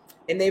hoses.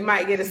 And they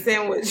might get a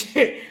sandwich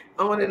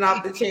on and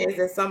off the chance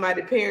that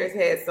somebody's parents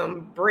had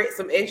some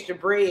extra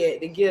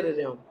bread to give to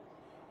them.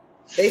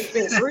 They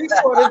spent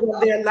 3/4 of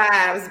their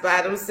lives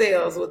by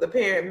themselves with a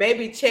parent,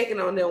 maybe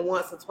checking on them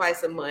once or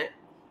twice a month.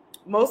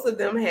 most of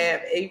them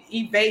have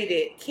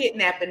evaded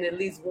kidnapping at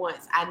least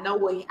once. I know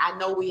we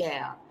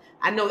have.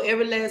 I know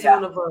every last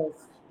one of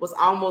us was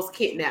almost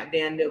kidnapped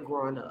down there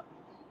growing up.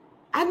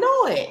 I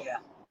know it. Yeah.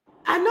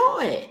 I know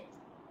it.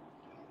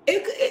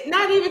 It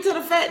not even to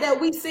the fact that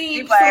we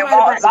seen a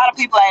lot of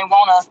people ain't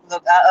want us.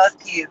 Look, us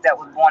kids that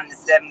was born in the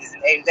 70s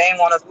and 80s, they ain't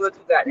want us. We're too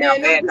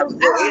goddamn bad.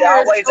 It's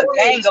always a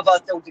gang of us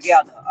that were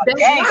together.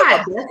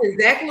 That's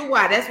exactly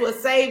why. That's what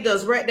saved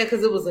us right there,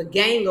 because it was a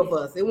gang of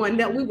us. It wasn't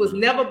that we was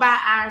never by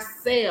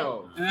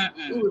ourselves.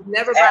 We was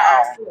never by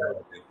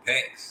ourselves.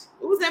 Packs.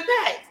 It was in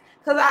packs.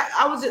 Because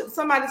I was just,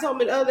 somebody told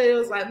me the other day, it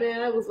was like,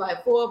 man, it was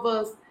like 4 of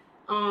us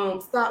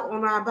stopped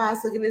on our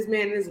bicycle, and this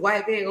man and his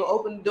wife ain't gonna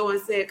open the door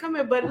and said, "Come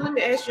here, buddy, let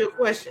me ask you a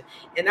question."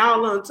 And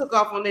all of them took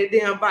off on their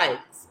damn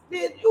bikes.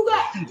 You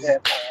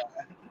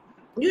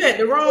had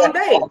the wrong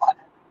day.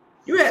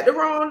 You had the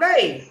wrong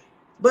day.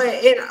 But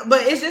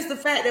it's just the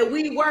fact that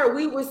we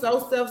were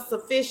so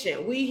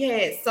self-sufficient. We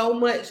had so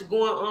much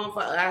going on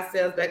for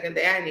ourselves back in the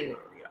day. I didn't even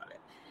read all that.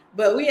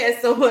 But we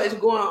had so much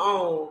going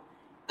on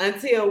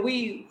until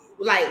we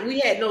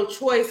had no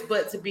choice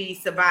but to be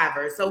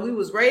survivors. So we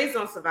was raised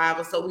on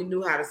survival, so we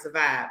knew how to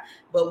survive.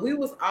 But we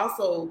was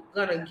also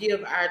gonna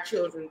give our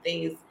children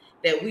things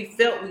that we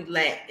felt we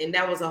lacked, and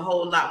that was a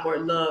whole lot more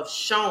love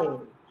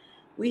shown.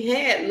 We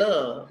had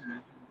love.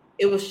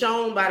 It was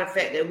shown by the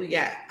fact that we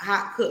got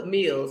hot cooked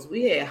meals.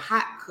 We had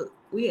hot cooked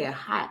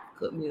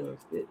meals.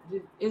 Did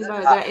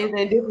anybody got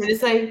anything different to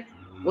say?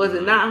 Was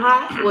it not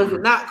hot? Was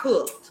it not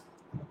cooked?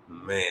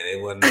 Man,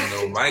 it wasn't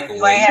no microwave.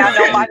 You ain't have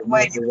no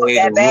microwave. You put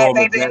that bad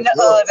baby in the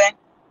oven.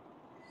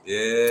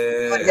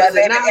 Yeah. Put that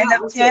baby in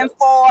the tin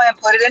foil and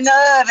put it in the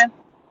oven.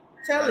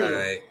 Tell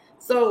you.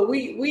 So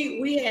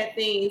we had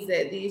things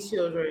that these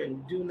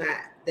children do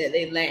not, that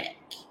they lack.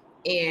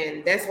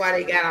 And that's why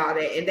they got all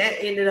that. And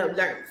that ended up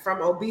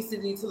from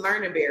obesity to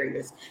learning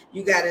barriers.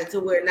 You got into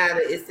where now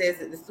that it says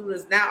that the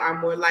students now are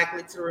more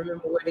likely to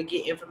remember where to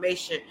get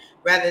information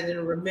rather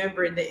than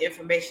remembering the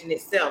information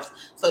itself.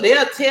 So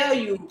they'll tell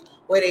you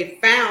where they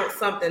found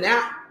something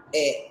out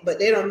at, but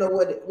they don't know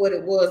what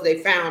it was they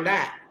found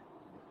out.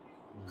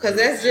 Because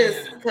that's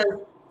just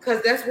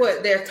because that's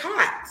what they're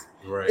taught.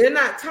 Right. They're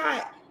not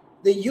taught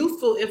the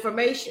useful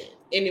information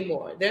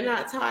anymore. They're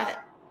not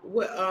taught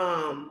what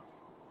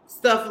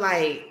stuff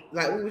like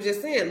we were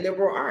just saying,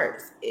 liberal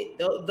arts.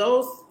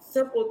 Those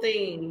simple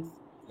things.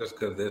 That's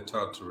because they're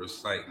taught to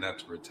recite, not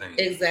to retain.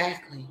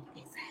 Exactly.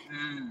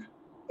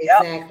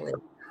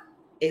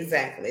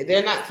 Exactly.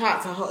 They're not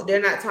taught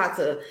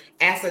to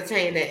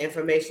ascertain that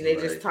information.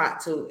 They're just taught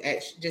to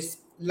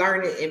just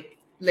learn it and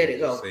let it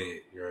go. Say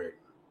it. You're right.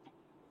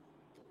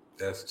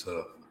 That's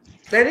tough.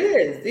 That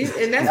is.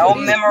 And that's no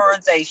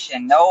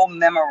memorization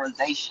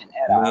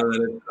at all.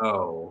 None at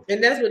all.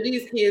 And that's what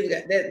these kids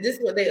got. This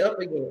is what they up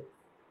against.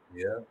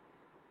 Yeah.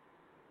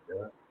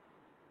 That's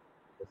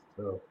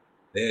tough.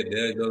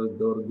 They'll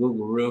go to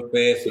Google real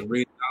fast and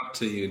read it out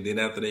to you. And then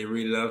after they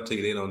read it out to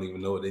you, they don't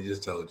even know what they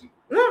just told you.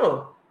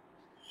 No.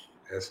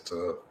 That's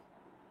tough.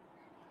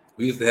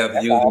 We used to have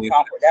to use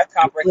that's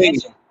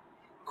comprehension.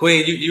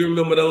 Queen, you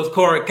remember those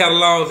card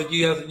catalogs that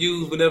you have to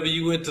use whenever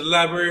you went to the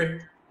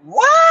library?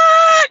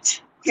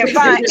 What? You can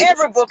find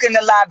every book in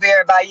the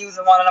library by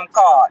using one of them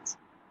cards.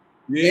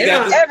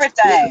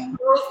 Everything.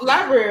 Those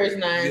libraries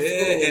now.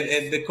 Yeah,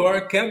 and the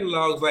card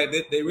catalogs, like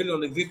they really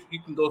don't exist. You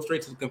can go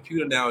straight to the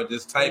computer now and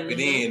just type it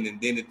in, and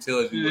then it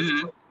tells you what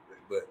it's doing.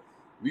 But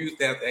we used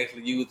to have to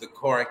actually use the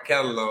card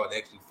catalog to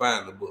actually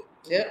find the book.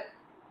 Yep.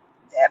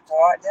 That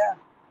part, yeah.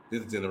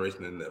 This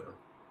generation is never.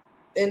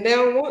 And they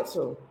don't want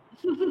to.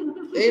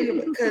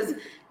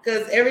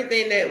 Because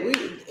everything that we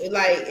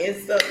like and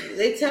stuff,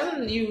 they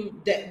telling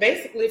you that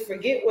basically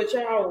forget what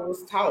y'all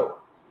was taught,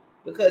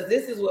 because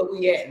this is what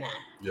we at now.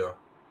 Yeah.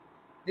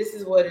 This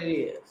is what it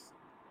is.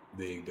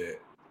 Big that.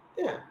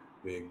 Yeah.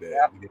 Big that.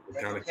 Yep.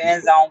 It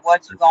depends on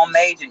what you're gonna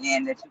major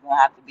in that you're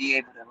gonna have to be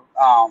able to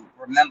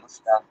remember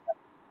stuff.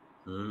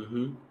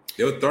 Mm-hmm.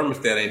 Your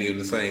thermostat ain't even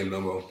the same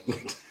no more.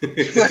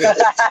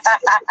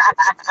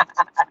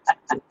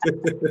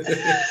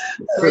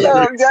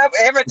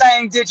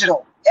 Everything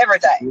digital.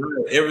 Everything.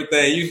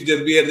 Everything. You should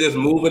just be able to just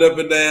move it up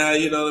and down.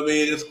 You know what I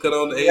mean? Just cut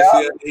on the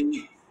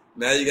AC.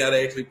 Now you gotta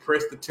actually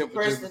press the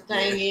temperature. Press the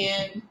thing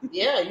in.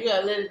 Yeah, you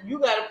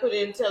gotta put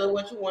it and tell it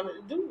what you want it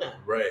to do now.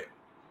 Right.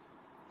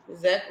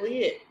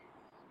 Exactly it.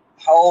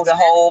 Hold the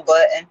whole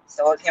button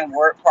so it can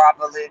work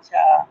properly,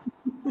 child.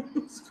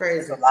 It's crazy.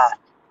 It's a lot.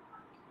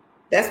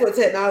 That's what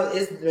technology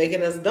is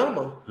making us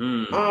dumber.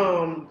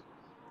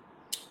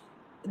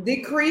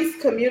 Decreased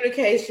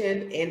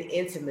communication and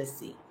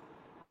intimacy.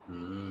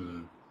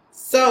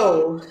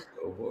 So,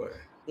 oh boy.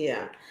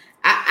 Yeah.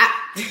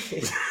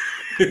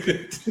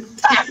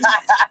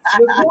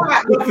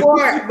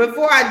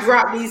 Before I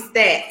drop these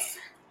stats,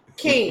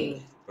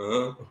 King.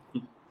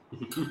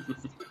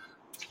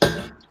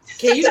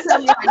 Can you tell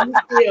me how you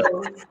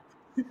feel?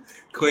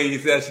 Queen, you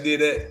said she did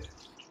that?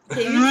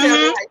 Can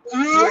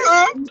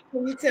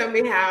you tell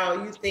me how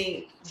you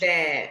think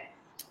that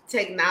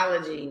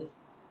technology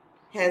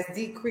has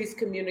decreased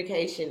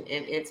communication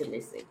and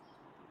intimacy?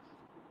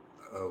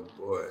 Oh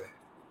boy.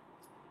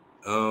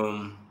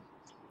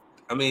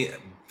 I mean,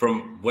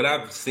 from what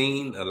I've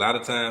seen a lot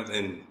of times,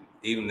 and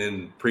even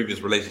in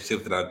previous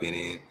relationships that I've been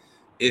in,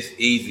 it's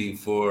easy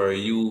for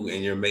you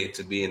and your mate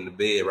to be in the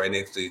bed right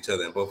next to each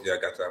other, and both of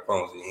y'all got your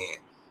phones in your hand.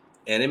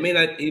 And it may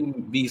not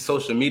even be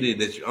social media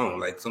that you're on.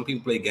 Like some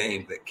people play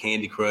games like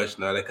Candy Crush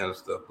and all that kind of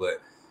stuff.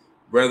 But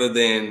rather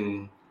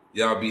than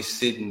y'all be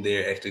sitting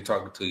there actually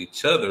talking to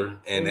each other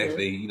and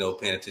actually,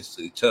 paying attention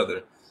to each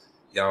other,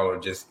 y'all are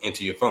just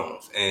into your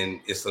phones,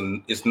 and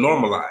it's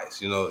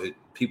normalized.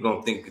 People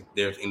don't think that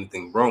there's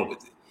anything wrong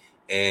with it,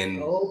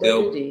 and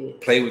they'll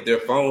play with their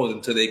phones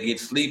until they get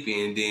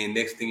sleepy, and then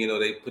next thing you know,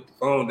 they put the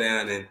phone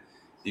down and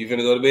you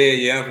finna go to bed.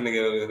 Yeah, I'm finna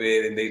go to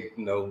bed, and they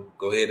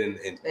go ahead and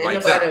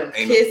lights out.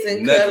 Ain't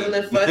kissing,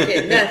 cuddling,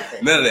 fucking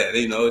nothing. None of that.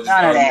 Just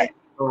none of that.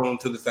 On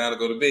to the side to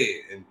go to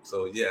bed, and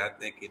so yeah, I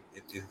think it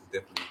is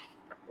definitely.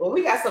 Well,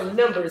 we got some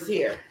numbers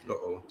here.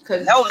 No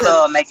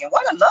love making.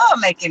 What a love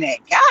making at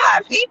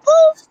God,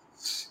 people?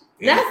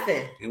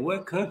 Nothing. In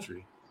what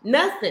country?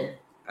 Nothing.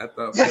 I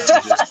thought just,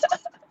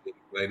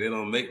 like they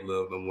don't make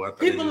love no more.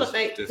 People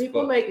make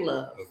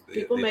love.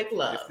 People make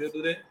love. They still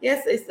do that?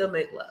 Yes, they still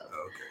make love.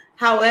 Okay.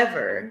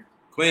 However,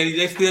 Queen,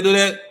 they still do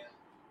that?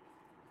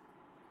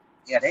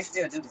 Yeah, they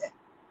still do that.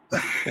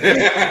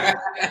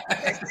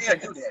 They still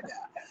do that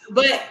now.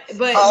 But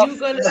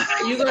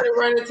you're gonna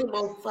run into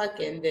more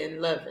fucking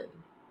than loving.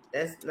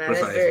 That's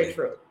very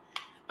true.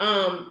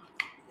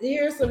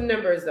 Here's some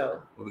numbers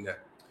though. What we got?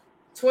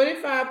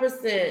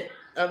 25%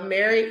 of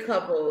married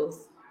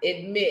couples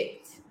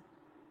admit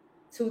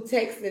to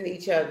texting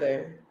each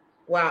other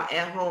while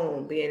at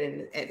home,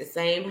 being at the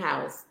same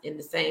house, in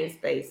the same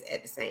space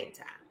at the same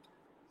time.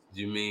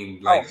 You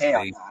mean like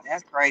hell no,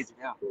 that's crazy.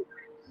 Yeah.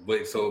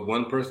 But so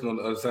one person on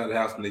the other side of the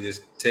house and they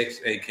just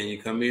text, "Hey, can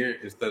you come here?"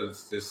 instead of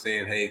just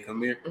saying, "Hey,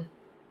 come here."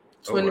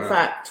 20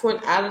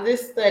 out of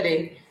this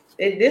study.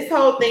 This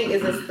whole thing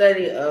is a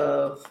study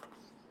of.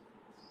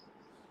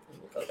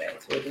 Let me go back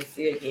to it and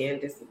see again,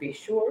 just to be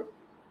sure.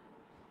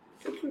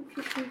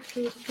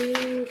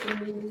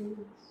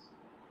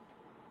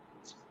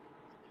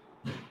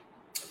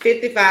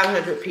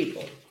 5,500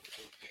 people.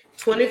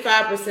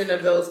 25%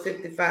 of those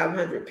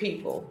 5,500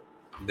 people.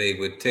 They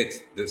would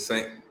text the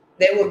same.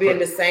 They will be in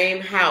the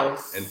same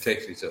house and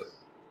text each other.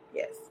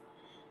 Yes.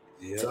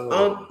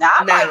 Now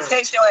I might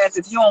text your ass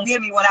if you don't hear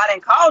me when I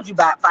didn't call you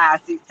about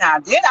 5-6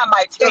 times. Then I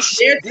might text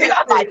you.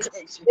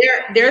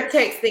 They're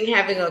texting,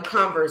 having a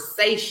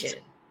conversation.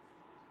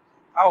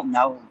 Oh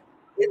no.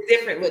 It's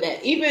different with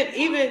that.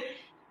 Even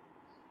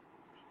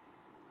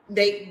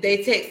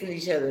they texting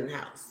each other in the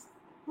house.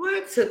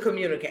 What? To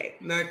communicate.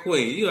 Not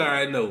Queen. You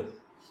already know.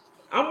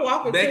 I'm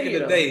walking back to in you,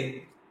 the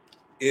day.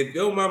 If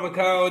your mama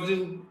called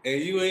you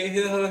and you ain't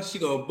hear her, she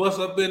gonna bust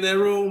up in that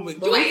room.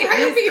 And you ain't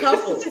heard me.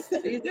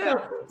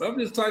 I'm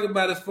just talking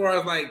about as far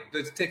as like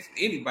just text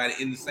anybody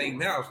in the same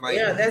house. Like,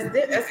 yeah,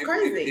 that's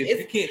crazy. If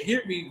you can't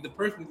hear me, the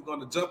person is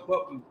gonna jump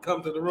up and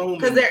come to the room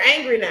because they're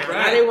angry now.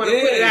 Right? Now they want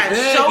to put it out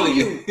and show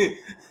you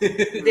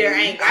they're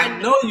angry. I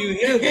know you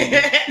hear me.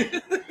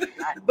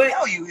 I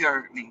know you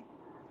heard me.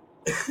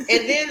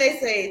 And then they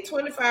say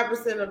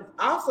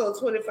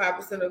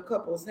 25% of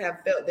couples have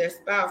felt their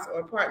spouse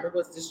or partner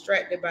was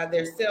distracted by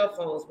their cell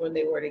phones when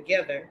they were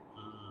together.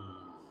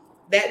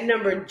 That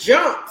number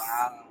jumps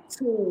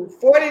to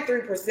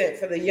 43%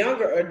 for the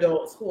younger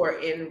adults who are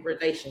in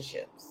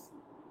relationships.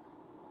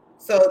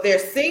 So they're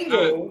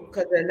single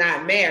because they're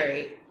not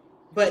married,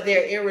 but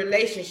they're in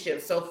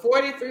relationships. So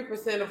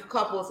 43% of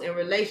couples in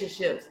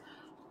relationships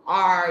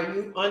are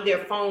on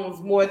their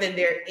phones more than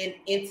they're in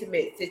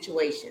intimate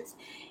situations.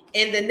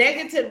 And the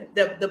negative,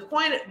 the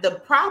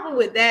problem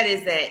with that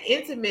is that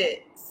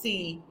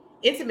intimacy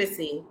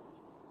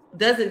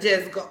doesn't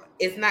just go.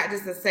 It's not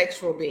just a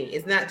sexual being.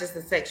 It's not just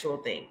a sexual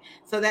thing.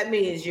 So that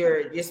means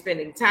you're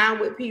spending time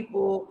with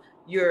people.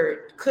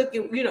 You're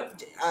cooking.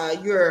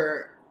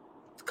 You're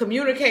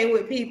communicating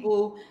with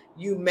people.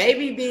 You may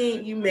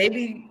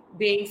be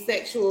being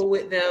sexual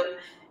with them.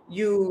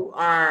 You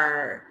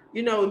are,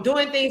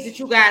 doing things that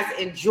you guys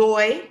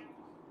enjoy.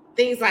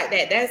 Things like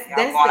that. That's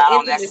going out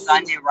on that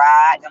Sunday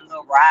ride, them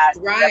little rides.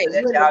 Right.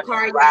 That y'all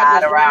just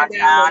ride around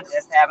town,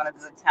 just having a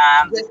good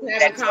time. Just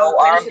having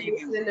conversation,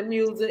 listening to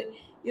music.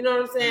 You know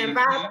what I'm saying?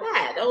 By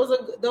that. Those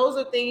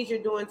are things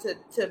you're doing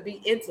to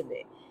be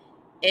intimate.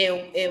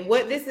 And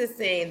what this is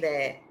saying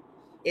that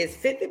is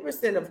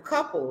 50% of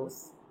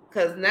couples,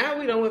 because now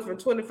we don't went from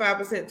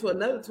 25% to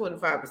another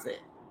 25%.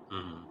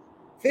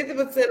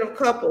 50% of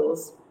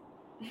couples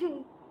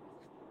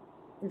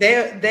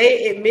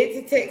they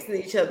admit to texting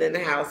each other in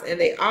the house,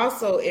 and they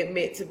also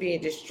admit to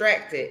being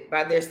distracted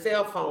by their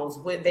cell phones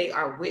when they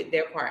are with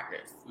their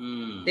partners.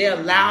 They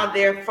allow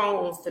their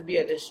phones to be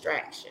a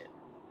distraction.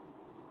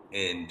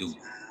 And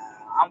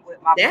I'm with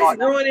my partner. That's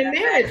ruining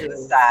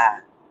marriages.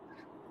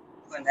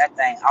 Putting that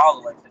thing all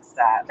the way to the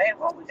side. Babe,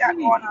 what we got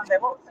going on there?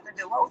 What we finna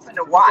do? What we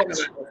finna watch?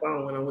 The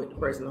phone when I'm with the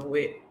person I'm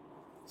with.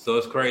 So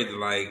it's crazy.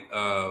 Like,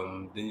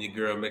 then your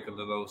girl make a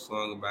little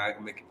song about I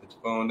can make you put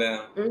your phone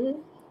down.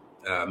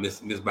 Miss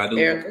Badu.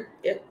 Erica,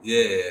 yep.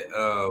 Yeah.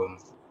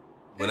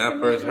 when I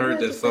first heard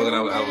that song and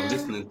I was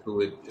listening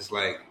to it, it's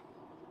like,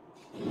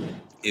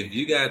 if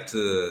you got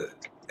to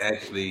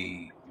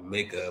actually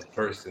make a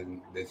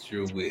person that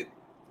you're with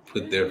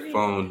put their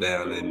phone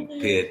down and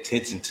pay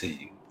attention to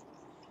you,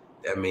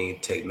 I mean,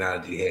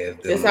 technology has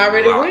them. It's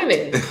already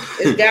winning.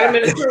 It's got them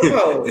in a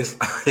chokehold. It's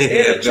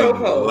in a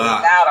chokehold.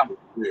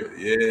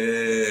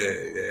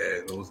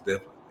 Yeah, most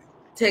definitely.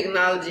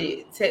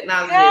 Technology.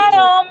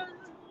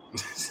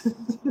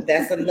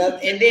 That's enough.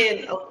 And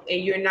then,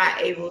 and you're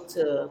not able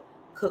to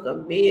cook a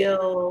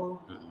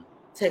meal,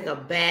 take a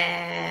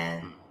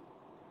bath.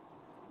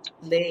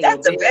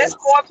 That's the best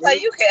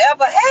foreplay you can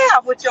ever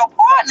have with your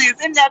partners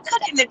in that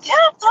cooking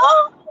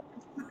together.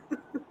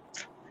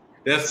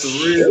 That's the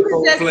real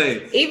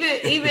foreplay.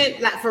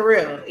 Even like for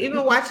real,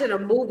 even watching a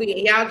movie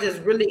and y'all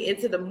just really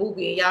into the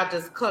movie and y'all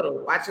just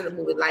cuddle watching the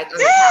movie like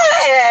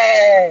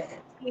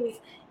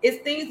it's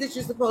things that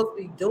you're supposed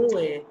to be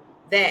doing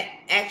that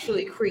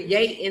actually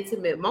create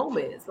intimate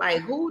moments.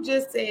 Like who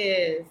just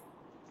says,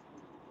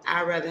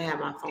 I'd rather have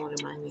my phone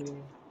in my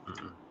hand?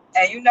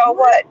 And you know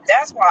what?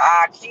 That's why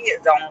our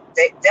kids don't.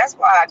 That's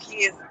why our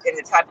kids in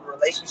the type of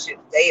relationship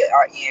they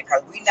are in,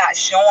 because we're not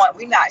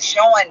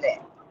showing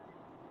that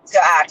to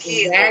our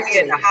kids when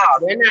we're in the house.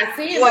 They're not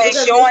seeing. You ain't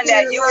showing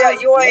that.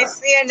 You ain't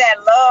seeing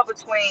that love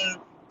between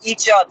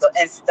each other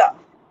and stuff.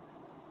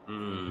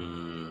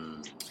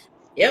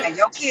 Yep. And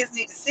your kids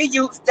need to see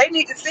you. They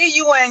need to see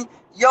you and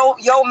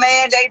your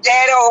man, they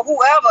daddy or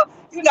whoever,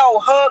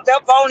 hugged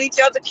up on each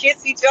other,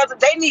 kiss each other.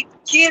 They need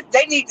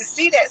to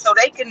see that so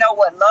they can know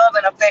what love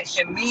and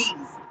affection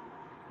means.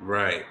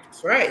 Right.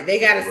 That's right. They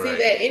got to see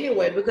that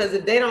anyway, because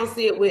if they don't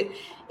see it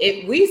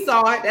if we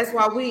saw it, that's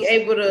why we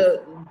able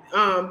to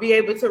be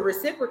able to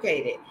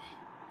reciprocate it.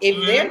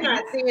 If they're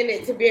not seeing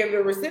it to be able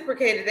to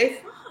reciprocate it,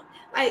 they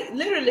like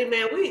literally,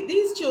 man.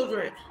 These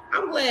children.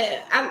 I'm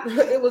glad.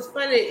 It was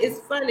funny. It's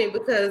funny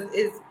because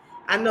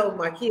I know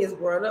my kids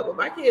growing up, but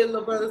my kid's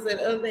little brother said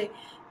the other day,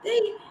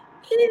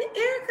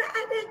 Erica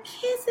out there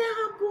kissing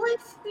her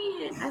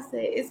boyfriend. I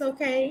said, it's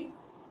okay.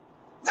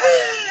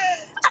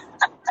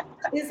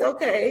 It's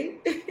okay.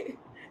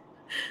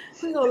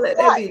 We're gonna let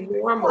that be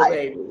normal,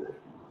 baby.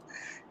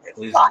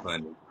 It's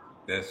funny.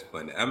 That's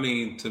funny. I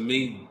mean, to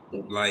me,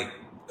 like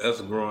us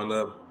growing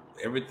up,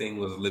 everything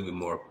was a little bit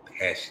more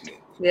passionate.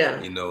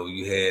 Yeah.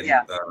 You had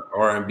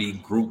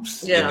R&B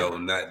groups,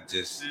 not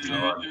just,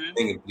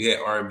 you had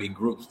R&B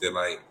groups that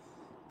like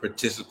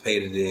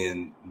participated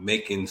in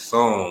making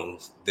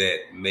songs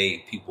that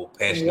made people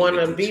passionate. Want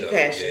to be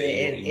passionate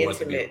and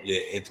intimate.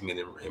 Intimate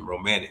and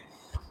romantic.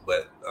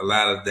 But a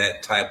lot of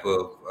that type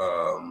of,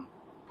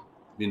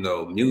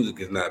 music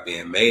is not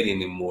being made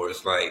anymore.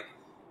 It's like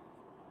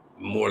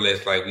more or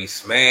less like we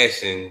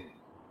smashing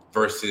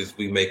versus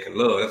we making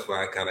love. That's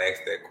why I kind of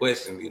asked that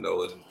question.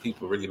 Is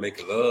people really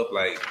making love?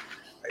 Like,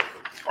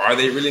 are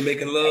they really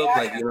making love?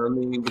 Like, you know what I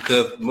mean?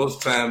 Because most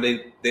of the time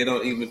they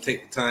don't even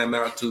take the time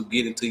out to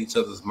get into each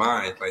other's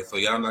minds. Like, so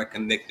y'all not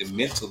connected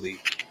mentally.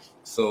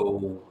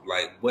 So,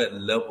 like, what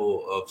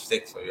level of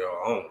sex are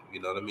y'all on? You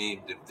know what I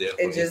mean?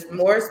 It's just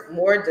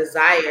more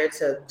desire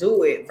to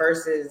do it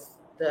versus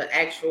the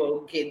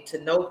actual getting to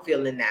know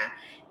feeling now.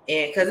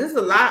 And because there's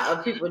a lot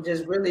of people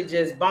just really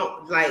just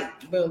bump,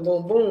 like boom,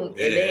 boom, boom, and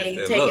they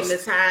ain't taking the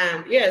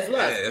time. Yeah, it's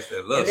lust. Yeah, it's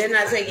that lust. And they're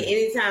not taking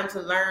any time to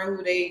learn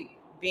who they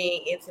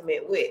being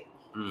intimate with.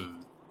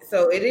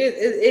 So it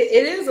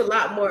is a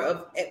lot more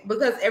of,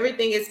 because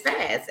everything is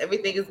fast.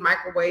 Everything is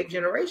microwave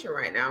generation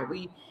right now.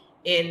 I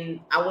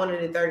want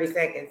it in 30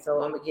 seconds,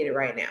 so I'm gonna get it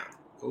right now.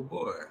 Oh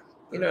boy.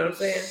 You know what I'm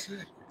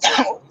saying?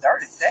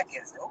 30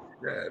 seconds. Oh.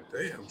 God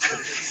damn.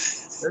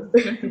 I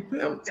mean,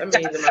 30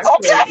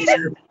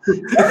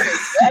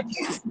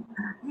 seconds.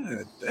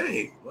 God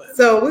dang. What?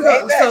 So we're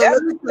gonna.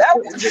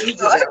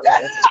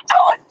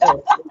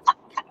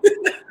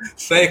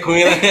 Say,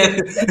 Queen.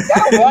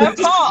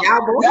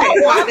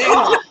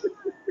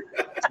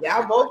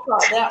 Y'all both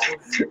caught that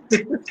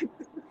one.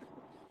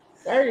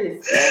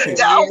 30 seconds.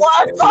 That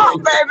one pop,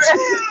 baby.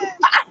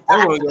 That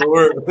wasn't gonna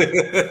work.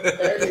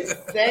 30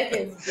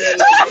 seconds, baby.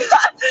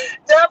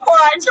 That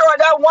boy Troy,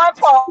 that one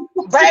pop,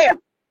 bam.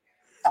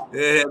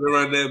 Yeah, had to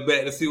run that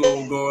back to see what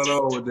was going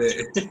on with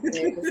that.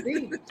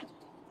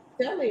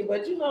 Tell me, but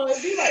it'd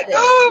be like that.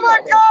 Oh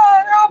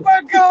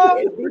my God.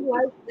 It'd be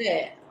like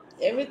that.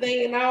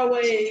 Everything and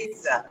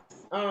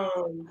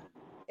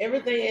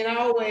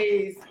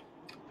always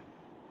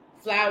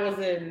flowers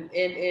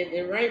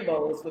and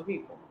rainbows for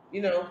people.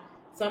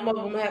 Some of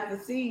them have to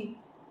see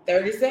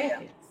 30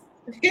 seconds.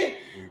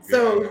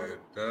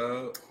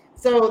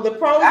 So the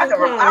pros and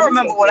cons. I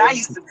remember when I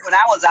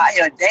was out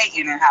here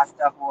dating and how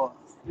stuff was.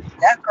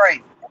 That's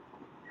crazy.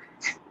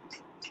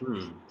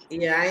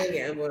 Yeah, I ain't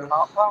getting one.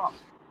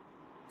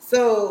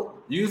 So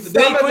you used to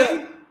date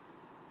Queen?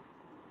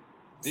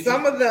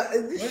 Some of the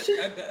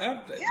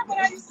but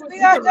I used to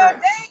be out there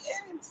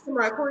dating.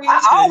 I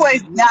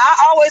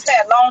always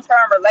had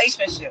long-term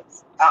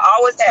relationships.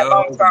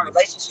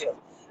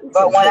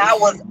 But when I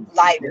was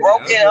like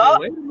broken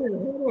up,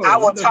 I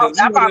will talk.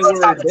 I probably gonna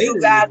talk to two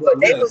guys, but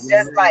they was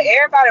just like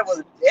everybody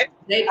was. I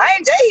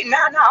ain't dating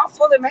now. No, I'm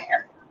fully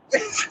married.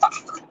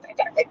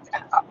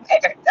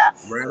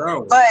 Right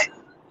on. But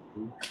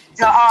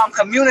the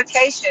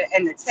communication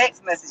and the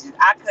text messages,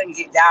 I couldn't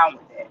get down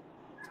with that.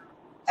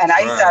 And I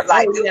used to have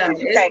like, dude,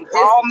 you can't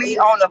call me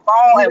on the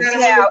phone, and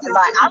we have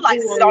like I like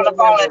to sit on the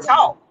phone and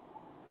talk.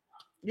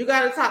 You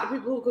got to talk to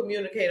people who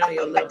communicate on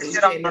your level. You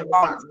Sit on can't the never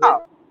phone talk and to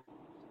talk.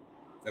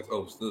 That's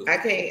understood. I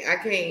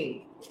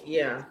can't.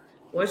 Yeah.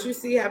 Once you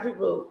see how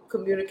people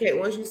communicate,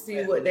 once you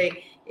see what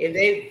if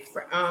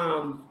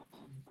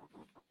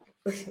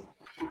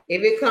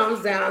it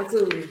comes down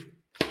to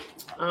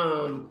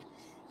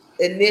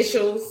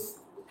initials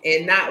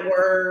and not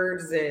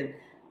words and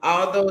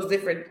all those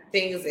different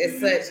things as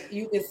such,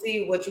 you can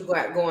see what you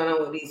got going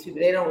on with these people.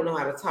 They don't know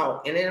how to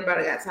talk, and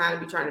anybody got time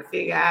to be trying to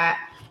figure out.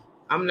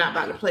 I'm not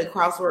about to play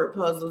crossword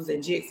puzzles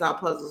and jigsaw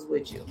puzzles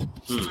with you.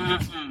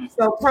 Mm-hmm.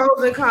 So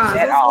pros and cons.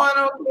 What's going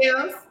on,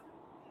 Kels?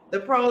 The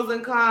pros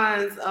and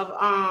cons of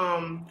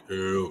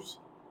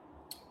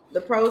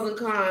the pros and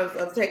cons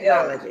of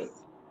technology.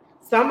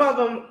 Some of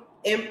them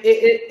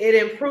it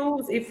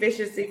improves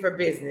efficiency for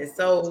business.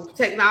 So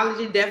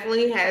technology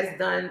definitely has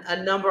done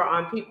a number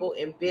on people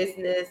in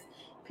business,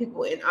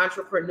 people in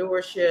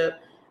entrepreneurship,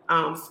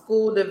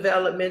 school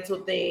developmental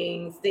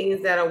things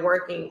that are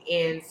working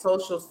in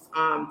social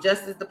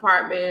justice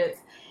departments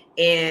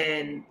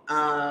and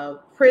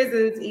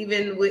prisons.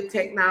 Even with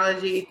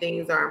technology,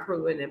 things are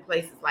improving in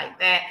places like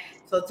that.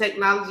 So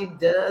technology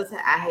does,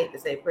 I hate to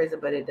say prison,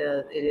 but it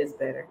is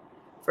better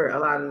for a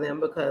lot of them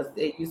because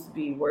it used to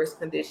be worse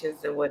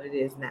conditions than what it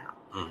is now.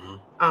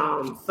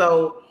 Mm-hmm.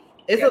 So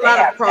it's a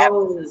lot of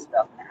pros.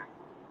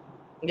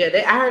 Yeah,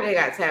 I heard they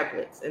got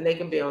tablets and they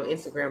can be on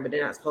Instagram, but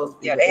they're not supposed to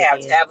be. Yeah, they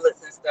have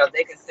tablets and stuff.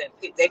 They can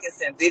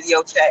send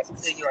video chats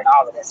to you and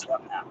all of that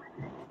stuff now.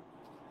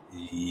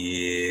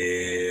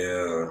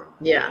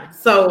 Yeah.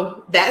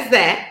 So that's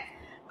that.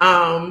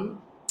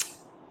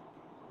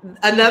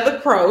 Another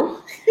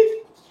pro.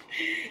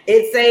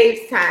 It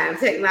saves time.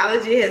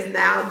 Technology has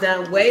now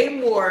done way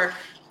more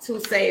to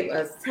save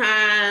us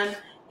time.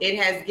 It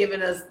has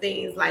given us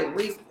things like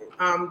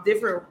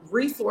different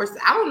resources.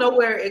 I don't know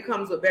where it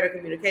comes with better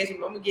communication,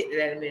 but I'm gonna get to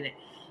that in a minute.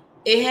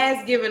 It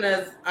has given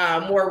us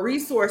more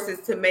resources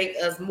to make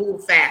us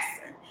move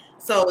faster.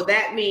 So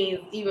that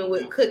means even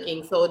with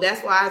cooking. So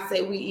that's why I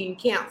say we eating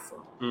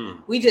council.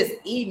 We just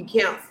eating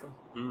council.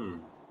 I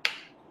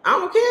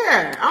don't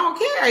care.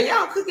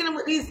 Y'all cooking them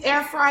with these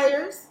air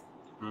fryers.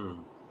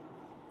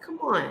 Come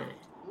on,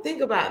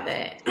 think about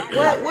that.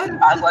 What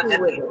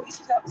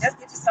just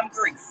get you some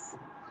grease.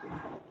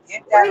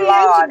 Get that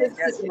lard and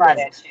just fry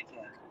that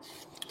chicken.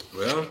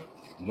 Well,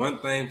 one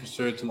thing for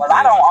sure too. Well,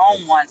 I don't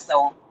own one,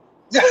 so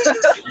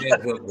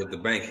it helps with the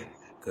banking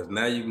because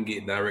now you can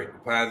get direct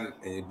deposit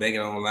and you're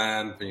banking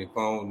online from your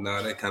phone and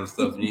all that kind of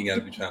stuff. And you ain't got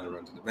to be trying to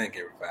run to the bank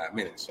every 5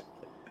 minutes.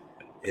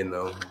 You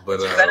know, but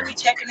you better be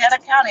checking that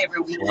account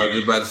every week. I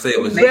was about to say it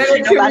was make sure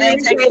nobody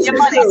ain't taking your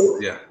money.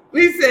 Yeah.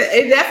 We said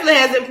it definitely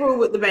has improved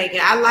with the banking.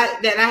 I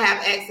like that I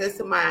have access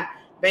to my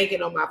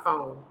banking on my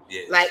phone.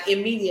 Yes. Like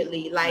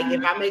immediately. Like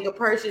if I make a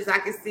purchase, I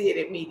can see it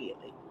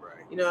immediately.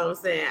 Right. You know what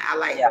I'm saying? I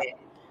like that.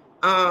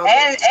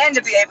 And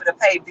to be able to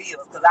pay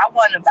bills because I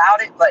wasn't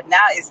about it, but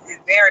now it's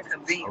very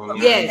convenient.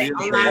 Yes,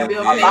 online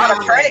bill a lot of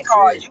credit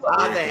cards. A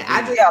lot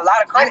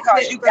of credit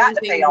cards you got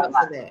to pay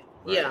online. That.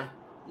 Right.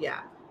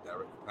 Yeah.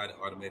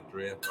 Automatic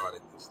draft, all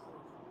that good stuff.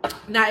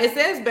 Now it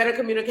says better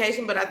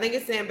communication, but I think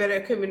it's saying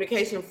better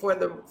communication for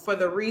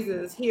the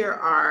reasons here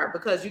are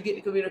because you get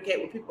to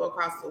communicate with people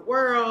across the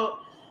world,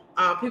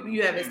 people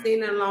you haven't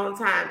seen in a long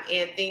time,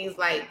 and things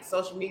like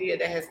social media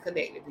that has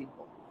connected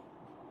people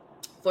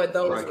for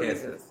those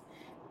reasons,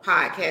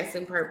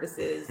 podcasting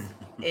purposes,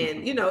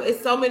 and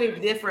it's so many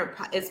different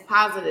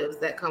positives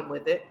that come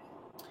with it.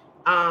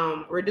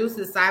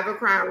 Reduces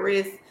cybercrime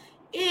risk,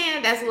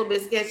 and that's a little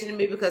bit sketchy to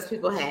me because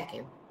people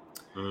hacking.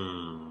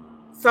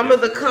 Some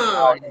of the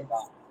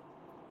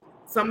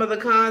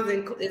cons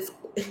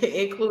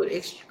include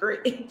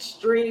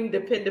extreme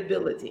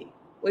dependability.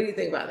 What do you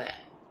think about that?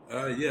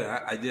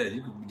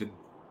 You can.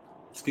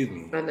 Excuse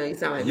me. I know you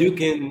sound like you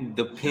can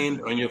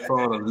depend on your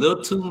phone a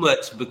little too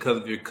much because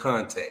of your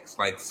contacts.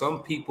 Like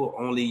some people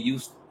only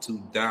used to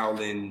dial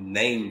in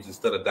names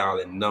instead of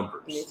dialing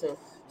numbers. Me too.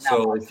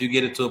 So if you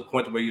get it to a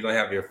point where you don't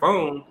have your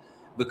phone,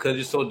 because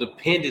you're so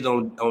dependent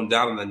on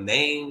dialing a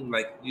name,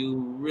 like you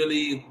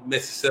really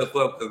mess yourself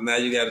up because now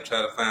you got to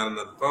try to find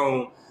another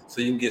phone so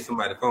you can get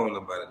somebody's phone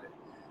number out of there.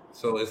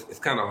 So it's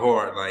kind of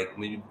hard, like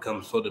when you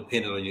become so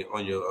dependent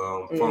on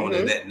your phone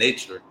in that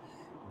nature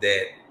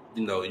that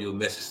you'll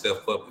mess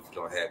yourself up if you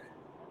don't have it.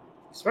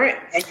 That's right.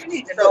 And you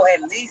need to know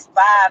at least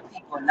 5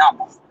 people's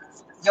numbers.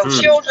 Your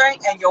children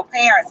and your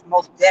parents,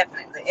 most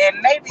definitely,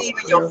 and maybe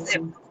even your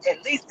siblings.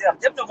 At least them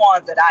the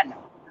ones that I know.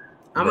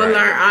 I'm gonna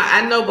learn.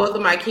 I know both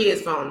of my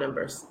kids' phone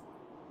numbers.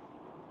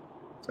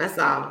 That's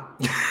all.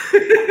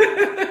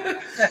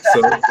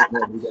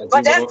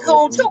 But that's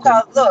cool too,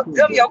 cause look,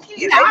 them your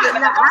kids.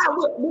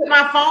 With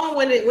my phone,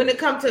 when it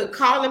comes to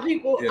calling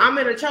people, I'm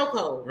in a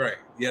chokehold. Right.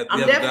 Yeah.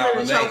 I'm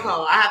definitely in a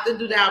chokehold. I have to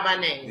do that by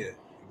name. Yeah.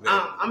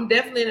 Exactly. I'm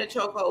definitely in a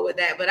chokehold with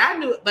that. But I've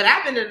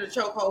been in a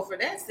chokehold for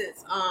that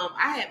since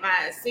I had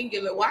my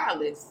Singular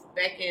Wireless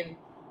back in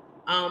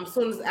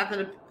soon as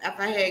after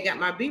I had got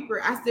my beeper,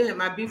 I still had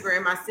my beeper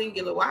and my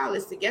Singular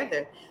Wireless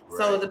together. Right.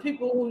 So the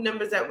people whose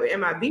numbers that were in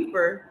my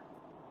beeper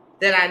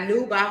that I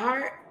knew by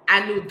heart,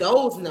 I knew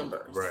those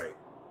numbers. Right.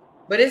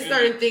 But it's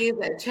certain things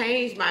that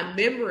changed my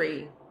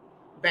memory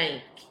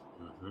bank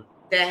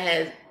that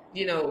has,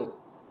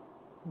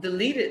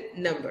 deleted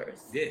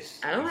numbers. Yes.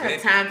 I don't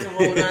have time to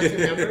hold on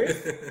to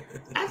numbers.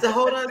 I have to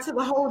hold on to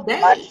the whole day.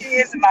 My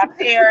kids, my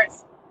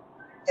parents,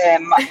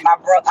 and my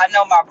brother. I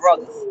know my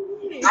brothers.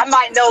 I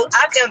might know.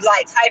 I can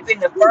type in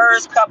the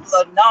first couple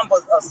of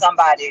numbers of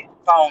somebody's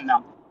phone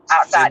number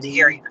outside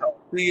the area code.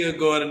 You're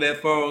going in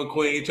that phone,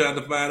 Queen, trying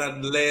to find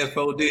out the last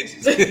 4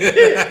 digits.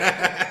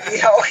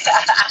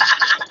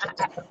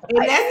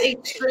 And that's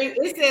extreme.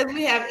 It says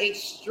we have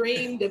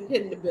extreme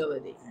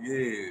dependability.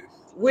 Yes.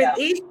 With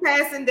each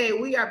passing day,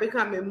 we are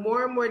becoming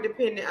more and more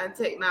dependent on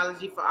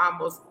technology for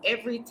almost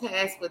every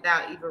task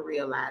without even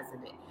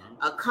realizing it.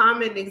 A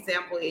common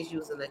example is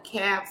using a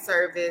cab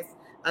service.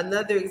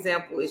 Another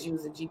example is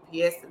using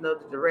GPS to know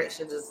the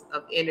directions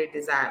of any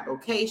desired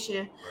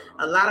location.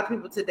 A lot of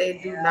people today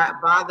do not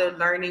bother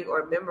learning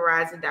or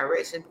memorizing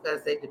directions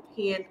because they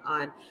depend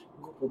on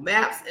Google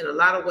Maps. In a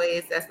lot of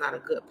ways, that's not a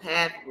good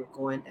path we're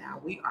going down.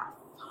 We are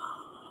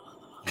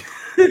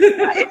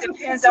It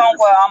depends on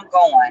where I'm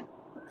going.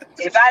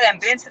 If I done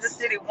been to the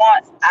city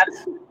once,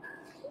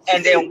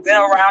 and then been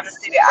around the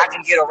city, I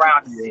can get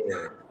around the city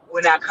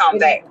when I come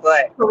back.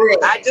 But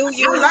I do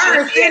use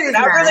GPS, and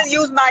I really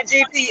use my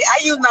GPS.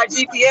 I use my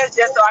GPS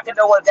just so I can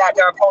know what that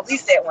there are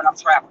police at when I'm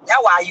traveling.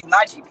 That's why I use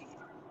my GPS.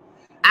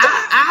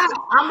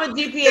 I'm a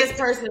GPS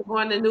person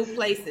going to new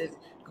places,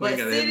 but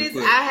cities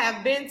I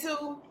have been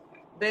to,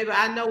 baby,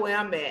 I know where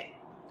I'm at.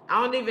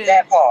 I don't even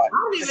that part.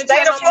 The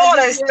state of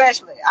Florida,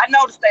 especially. I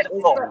know the state of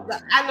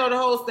Florida. I know the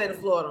whole state of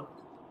Florida.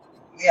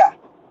 Yeah,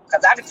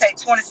 because I can take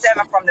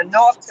 27 from the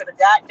north to the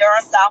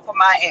goddamn south of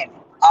Miami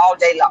all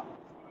day long.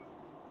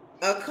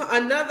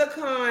 Another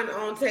con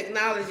on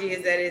technology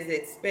is that it's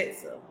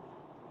expensive.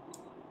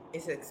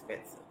 It's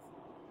expensive.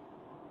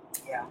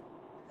 Yeah.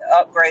 The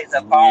upgrades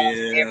of phones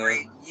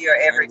every year,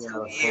 every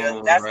 2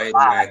 years. That's a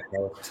lot.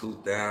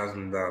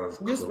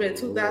 $2,000. You spent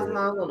 $2,000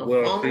 on a phone?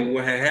 Well, see,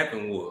 what had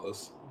happened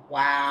was.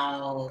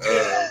 Wow.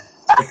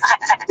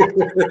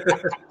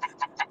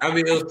 I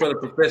mean, it was for the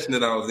profession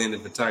that I was in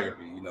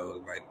photography.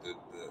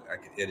 I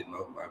could edit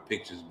my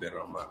pictures better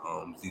on my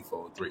Z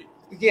Fold 3.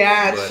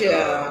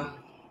 Gotcha.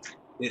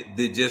 But,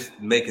 just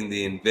making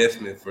the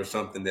investment for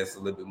something that's a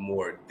little bit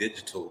more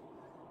digital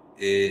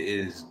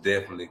is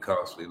definitely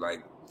costly.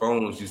 Like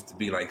phones used to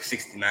be like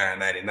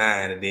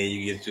 $69.99, and then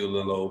you get your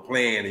little old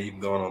plan and you can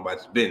go on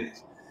about your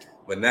business.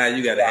 But now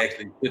you got to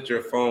actually put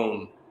your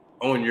phone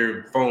on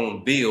your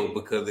phone bill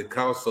because it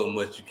costs so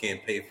much you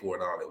can't pay for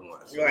it all at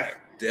once. Right.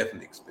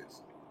 Definitely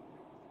expensive.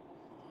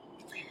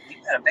 You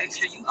gotta make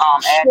sure you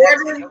add that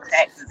to your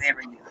taxes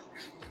every year.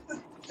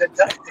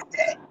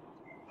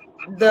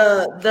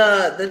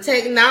 The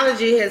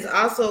technology has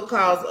also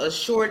caused a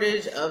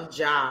shortage of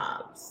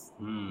jobs.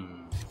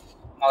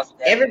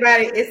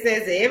 Everybody, it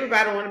says that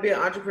everybody want to be an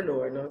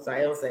entrepreneur. No, I'm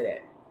sorry, I don't say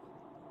that.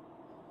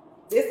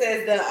 It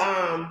says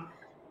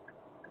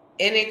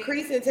an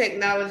increase in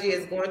technology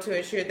is going to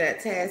ensure that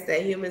tasks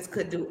that humans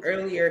could do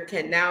earlier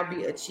can now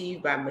be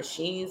achieved by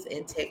machines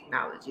and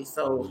technology.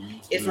 So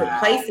it's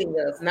replacing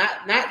us.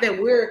 Not that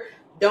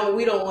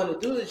we don't want to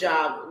do the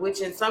job, which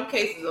in some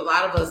cases a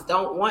lot of us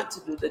don't want to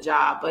do the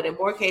job, but in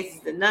more cases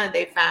than none,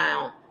 they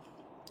found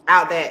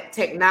out that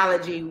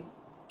technology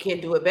can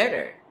do it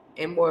better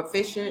and more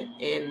efficient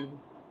and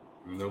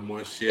no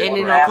more shit. And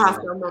it don't cost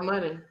no more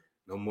money.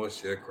 No more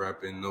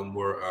sharecropping, no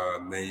more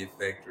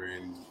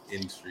manufacturing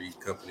industry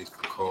companies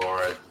for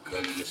cars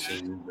because the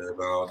machine does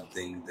all the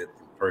things that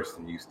the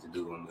person used to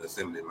do on the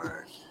assembly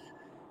line.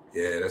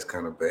 Yeah, that's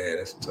kind of bad.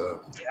 That's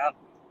tough. Yeah.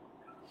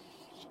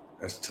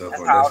 That's tough.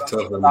 That's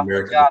tough on the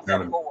American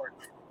economy.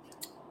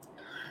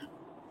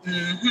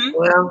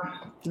 Well,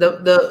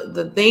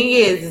 the thing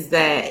is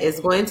that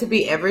it's going to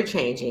be ever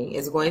changing.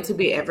 It's going to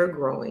be ever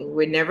growing.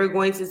 We're never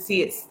going to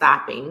see it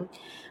stopping.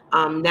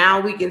 Now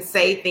we can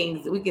say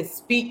things, we can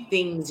speak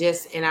things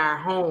just in our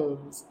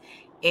homes,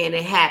 and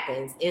it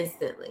happens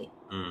instantly.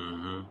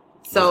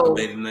 So, what's the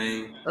maiden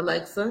name?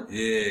 Alexa.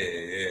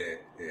 Yeah,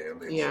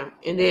 Alexa. Yeah,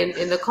 and then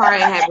in the car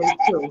it happens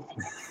too.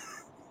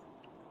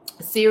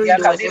 Siri. Yeah,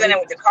 because even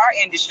with the car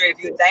industry,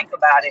 if you think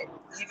about it,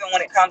 even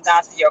when it comes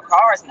down to your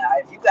cars now,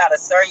 if you got a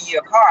certain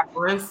year car,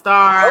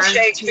 OnStar, no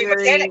shade to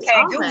mechanic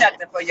can't do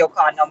nothing for your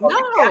car no more. No.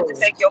 You got to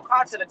take your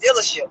car to the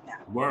dealership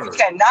now. Word. You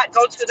cannot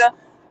go to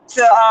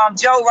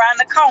Joe around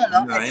the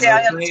corner and tell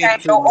him to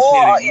change your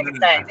oil or anything.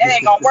 That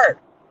ain't gonna work.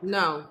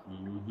 No.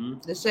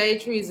 The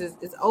shade trees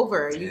is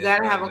over. You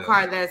gotta have a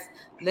car that's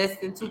less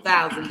than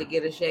 2,000 to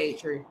get a shade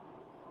tree.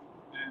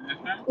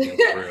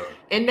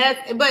 And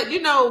but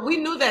we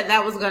knew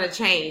that was going to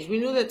change. We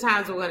knew that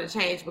times were going to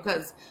change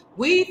because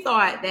we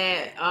thought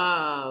that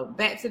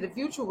Back to the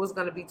Future was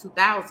going to be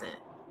 2000.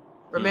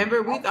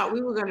 Remember, we thought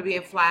we were going to be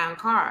in flying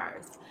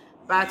cars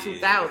by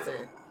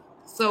 2000.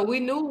 So we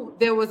knew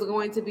there was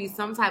going to be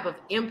some type of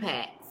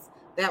impacts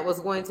that was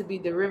going to be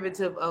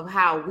derivative of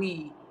how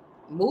we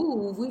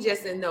move. We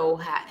just didn't know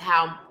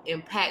how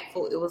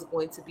impactful it was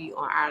going to be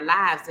on our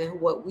lives and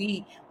what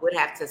we would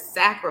have to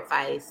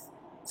sacrifice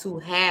to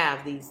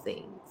have these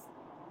things.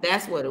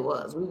 That's what it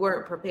was. We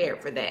weren't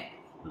prepared for that.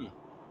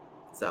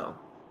 So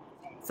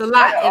it's a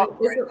lot.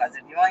 Because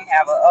if you ain't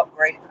have an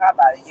upgraded car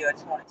by the year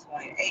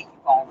 2028, you're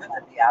going to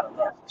really be out of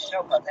luck for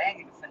sure, because they ain't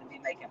even going to be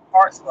making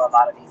parts for a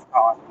lot of these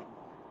cars.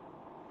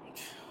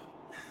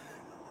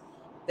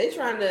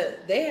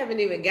 They haven't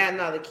even gotten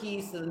all the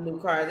keys to the new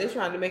car. They're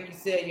trying to make you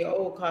sell your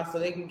old car so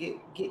they can get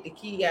the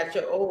key out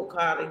your old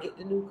car and get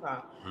the new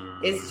car.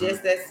 It's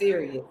just that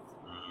serious.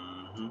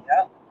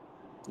 Yep.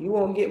 You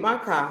won't get my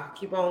car.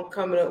 Keep on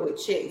coming up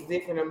with checks,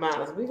 different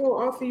amounts. We gonna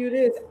offer you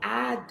this.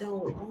 I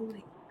don't want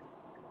it.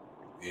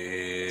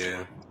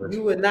 Yeah.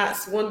 You would not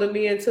swindle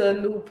me into a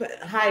new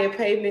higher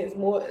payments.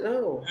 More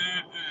no.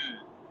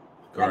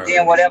 And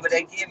then whatever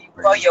they give you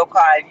for your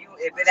car,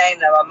 if it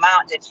ain't an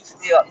amount that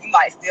you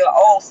might still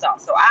owe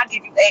something. So I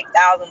give you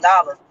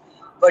 $8,000,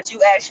 but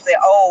you actually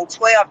owe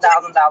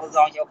 $12,000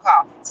 on your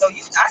car. So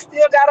I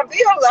still got a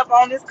bill left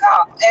on this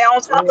car, and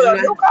on top of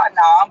the new car,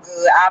 no, I'm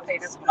good. I'll pay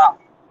this one off.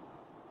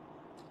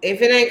 If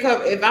it ain't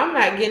if I'm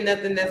not getting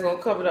nothing that's gonna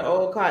cover the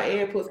old car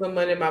and put some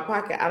money in my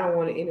pocket, I don't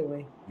want it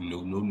anyway.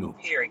 No.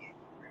 Period.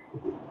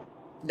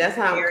 That's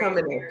how I'm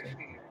coming in.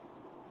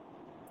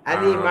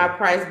 I need my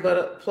price,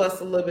 but plus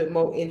a little bit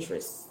more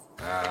interest.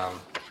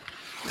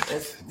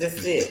 That's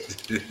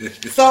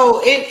it.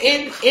 So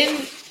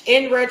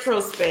in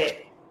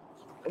retrospect,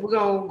 we're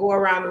gonna go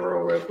around the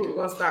room real quick. We're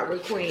gonna start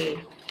with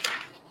Queen.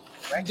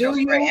 And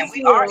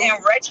we are in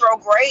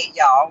retrograde,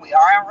 y'all. We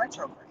are in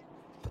retrograde.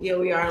 Yeah,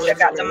 we are.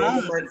 Check out the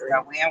moon. We're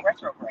in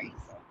retrograde.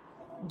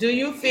 Do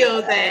you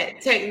feel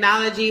that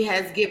technology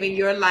has given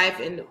your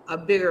life a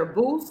bigger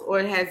boost,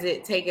 or has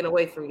it taken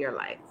away from your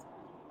life?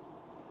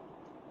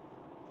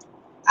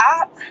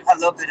 A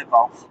little bit of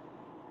both.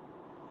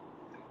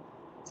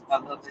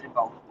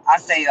 I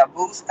say a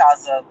boost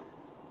because of,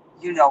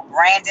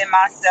 branding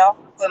myself,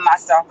 putting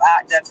myself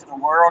out there to the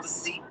world to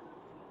see.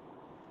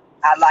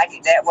 I like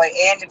it that way,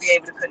 and to be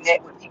able to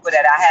connect with people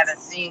that I haven't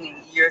seen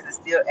in years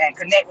and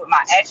connect with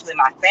my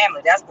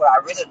family. That's what I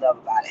really love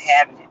about it,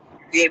 having it.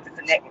 Be able to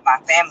connect with my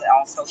family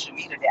on social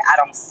media that I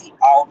don't see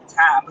all the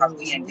time because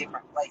we in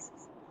different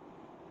places.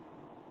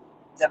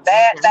 The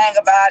bad thing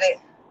about it,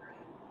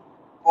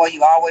 boy,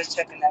 you always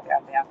checking that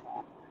goddamn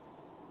phone.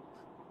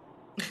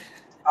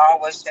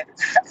 Always checking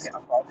that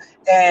goddamn phone.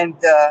 And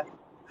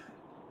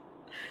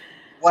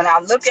when I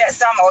look at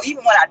something, or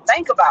even when I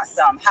think about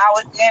something, how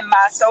it's in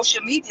my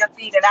social media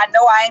feed, and I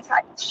know I ain't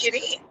typing shit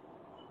in.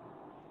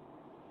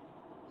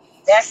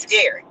 That's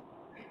scary.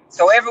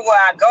 So everywhere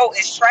I go,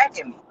 it's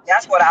tracking me.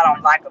 That's what I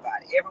don't like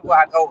about it. Everywhere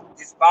I go,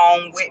 this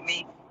phone with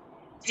me,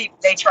 people,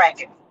 they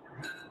tracking me.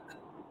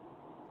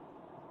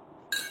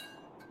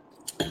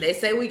 They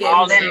say we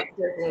gave them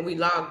when we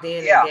logged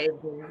in. Yeah. And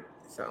gave them,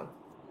 so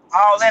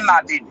all in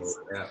my business.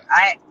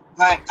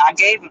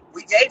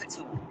 We gave it to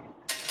them.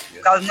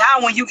 Because now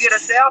when you get a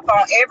cell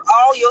phone,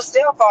 all your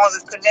cell phones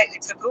is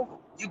connected to Google.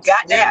 You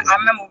got to have, I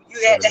remember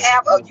you got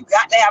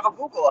to have a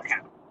Google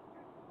account.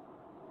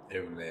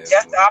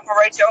 Just to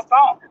operate your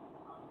phone.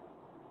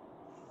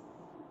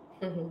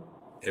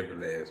 Every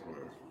last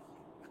one.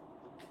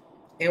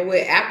 And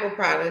with Apple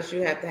products,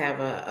 you have to have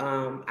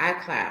a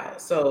iCloud.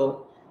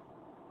 So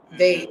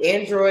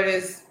Android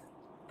is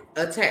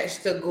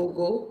attached to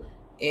Google,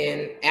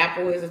 and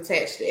Apple is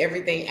attached to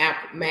everything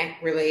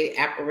Mac related,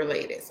 Apple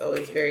related. So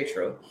it's very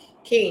true.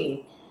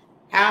 King,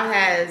 how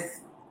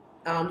has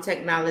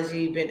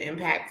technology been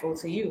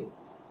impactful to you?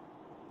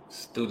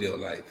 Studio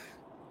life.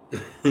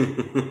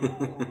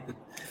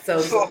 So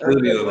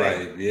studio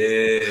life,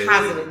 yeah.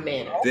 Positive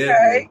manner.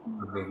 Definitely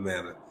positive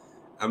manner.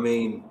 I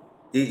mean,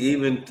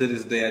 even to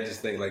this day, I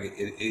just think like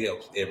it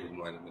helps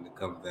everyone when it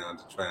comes down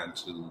to trying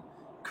to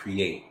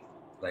create.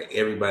 Like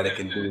everybody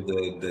can do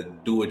the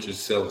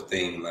do-it-yourself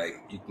thing.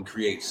 Like you can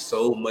create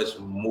so much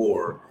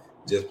more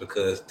just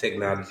because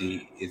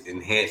technology is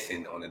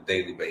enhancing on a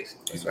daily basis.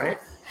 That's right.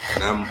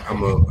 And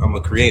I'm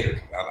a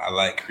creator. I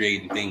like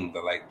creating things.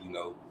 I like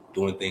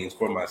doing things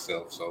for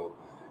myself. So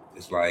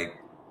it's like,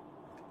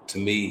 to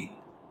me,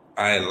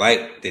 I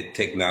like that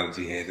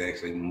technology has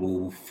actually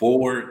moved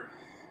forward,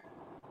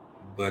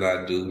 but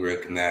I do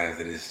recognize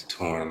that it's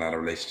torn a lot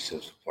of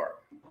relationships apart.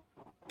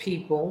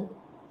 People,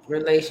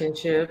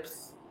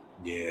 relationships.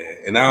 Yeah,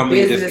 and I don't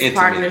mean just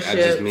intimate. I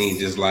just mean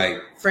just like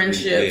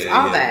friendships,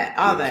 all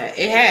that.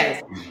 It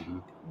has.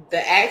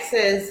 the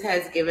access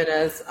has given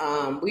us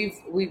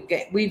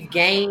we've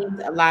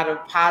gained a lot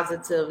of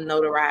positive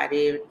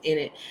notoriety in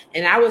it,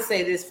 and I would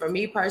say this for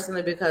me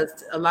personally,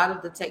 because a lot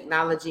of the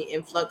technology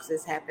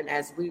influxes happen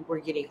as we were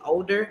getting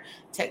older.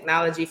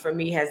 Technology for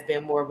me has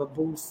been more of a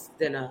boost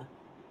than a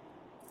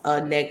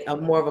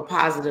more of a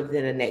positive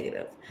than a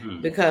negative,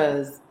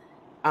 because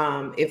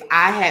if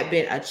I had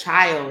been a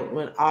child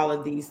when all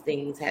of these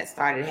things had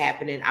started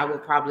happening, I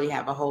would probably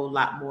have a whole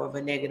lot more of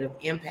a negative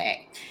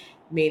impact,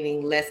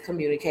 meaning less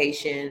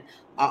communication,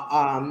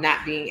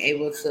 not being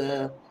able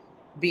to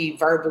be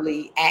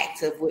verbally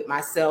active with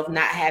myself,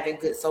 not having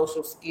good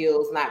social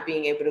skills, not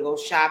being able to go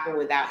shopping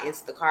without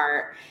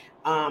Instacart,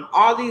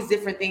 all these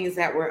different things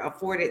that were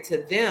afforded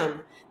to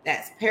them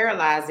that's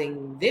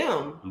paralyzing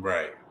them.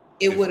 Right.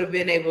 It would have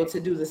been able to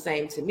do the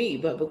same to me.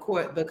 But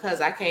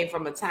because I came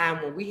from a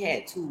time when we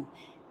had to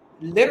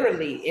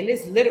literally,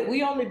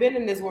 we only been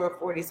in this world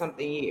 40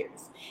 something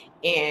years.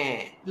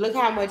 And look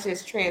how much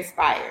has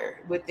transpired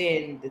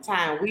within the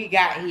time we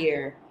got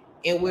here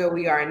and where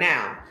we are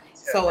now.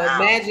 So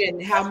imagine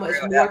how much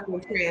more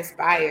can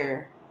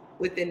transpire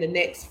within the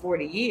next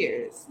 40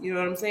 years. You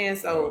know what I'm saying?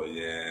 So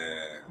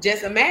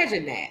just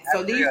imagine that.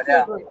 So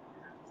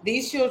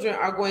these children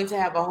are going to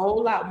have a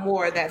whole lot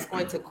more that's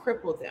going to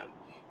cripple them.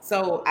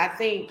 So I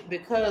think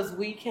because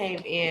we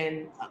came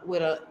in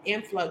with an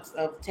influx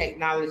of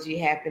technology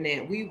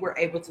happening, we were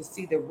able to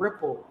see the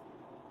ripple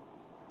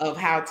of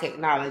how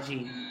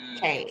technology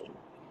came.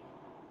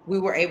 We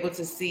were able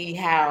to see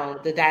how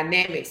the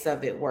dynamics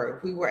of it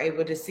work. We were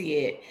able to see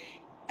it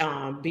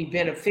be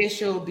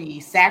beneficial, be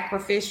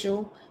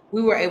sacrificial.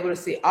 We were able to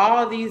see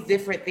all these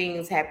different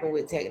things happen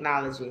with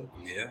technology.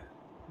 Yeah.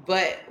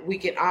 But we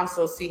can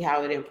also see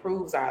how it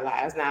improves our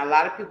lives. Now, a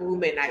lot of people who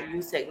may not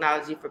use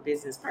technology for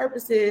business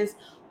purposes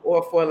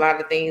or for a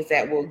lot of things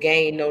that will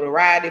gain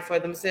notoriety for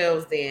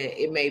themselves, then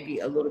it may be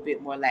a little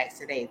bit more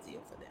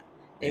lackadaisical for them.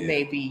 They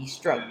may be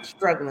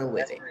struggling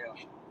with it.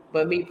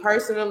 But me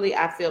personally,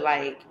 I feel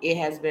like it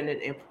has been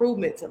an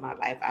improvement to my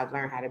life. I've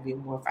learned how to be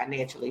more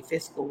financially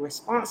fiscal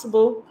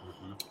responsible.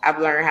 I've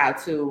learned how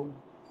to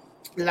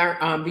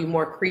be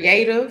more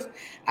creative.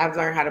 I've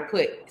learned how to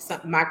put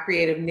my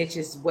creative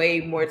niches way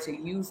more to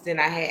use than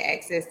I had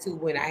access to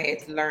when I had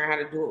to learn how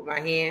to do it with my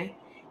hand.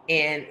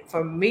 And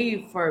for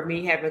me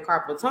having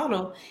carpal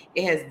tunnel,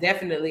 it has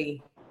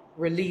definitely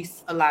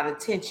released a lot of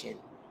tension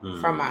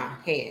from my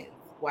hands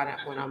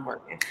when I'm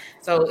working.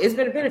 So it's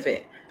been a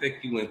benefit. I think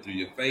you went through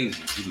your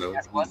phases. You know,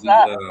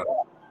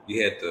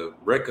 you had the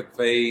record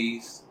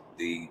phase,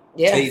 the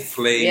tape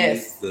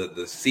phase,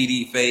 the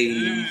CD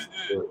phase,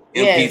 the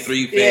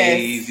MP3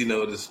 phase, you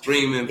know, the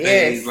streaming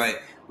phase.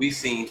 Like, we've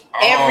seen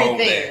all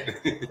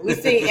that. We've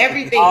seen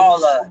everything.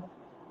 All of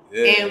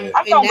it. Yeah.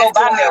 I'm going to go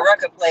buy me a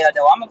record player,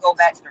 though. I'm going to go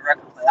back to the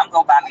record player. I'm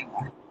going to buy me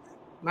one.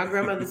 My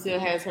grandmother still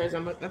has hers. I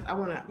want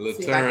to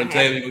little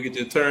turntable. You can get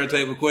your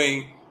turntable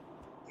queen.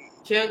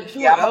 I'm going to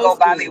go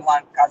buy me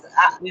one because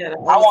I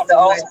want the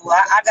old school.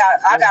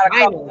 I got a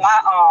couple.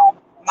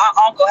 My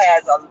uncle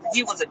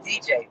he was a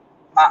DJ.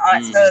 My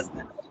aunt's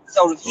husband.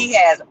 So he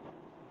has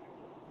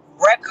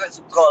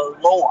records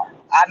galore.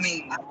 I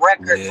mean,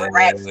 records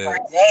racks for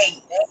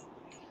days.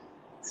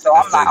 So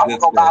I'm like, I'm going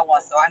to go buy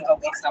one so I can go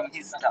get some of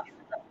his stuff.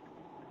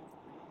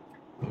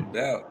 No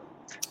doubt.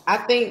 I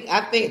think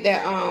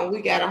that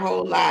we got a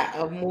whole lot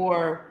of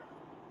more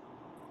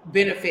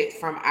benefit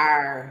from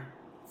our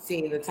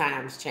seeing the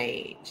times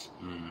change.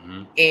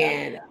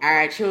 And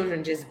our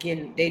children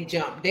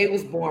they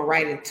was born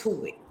right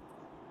into it.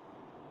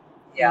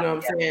 You know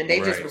what I'm saying? They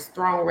just was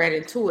thrown right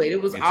into it.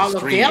 It was all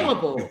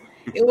available.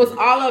 It was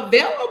all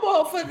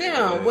available for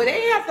them. Well, they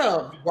didn't have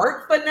to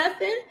work for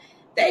nothing.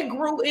 They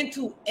grew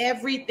into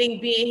everything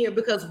being here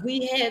because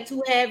we had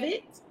to have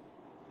it.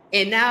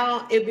 And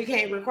now it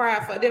became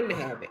required for them to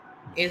have it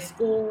in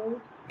school,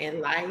 in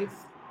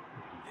life.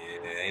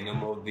 Yeah, ain't no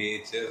more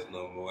VHS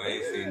no more. I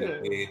ain't seen no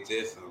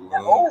VHS in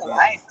a long time.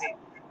 I ain't seen.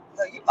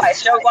 So you might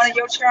show one of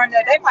your children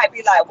that they might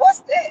be like,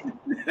 "What's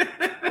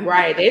that?"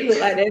 Right? They look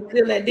like they're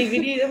still at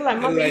DVDs. They're like,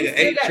 "Mama, you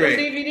still got the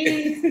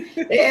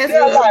DVDs?" They ask me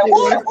like,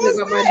 "What's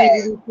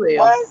that?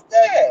 What's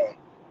that?"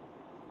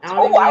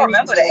 I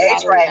remember the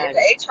 8-track. The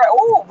 8-track.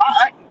 Oh, my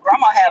aunt and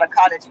grandma had a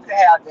car that you could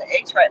have the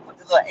 8-track, put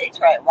the little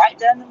 8-track right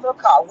there in the little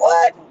car.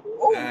 What?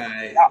 Ooh,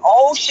 an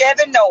old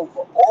Chevy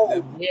Nova.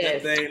 Oh,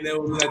 yes. That thing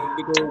that was like a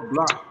big old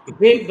block.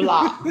 Big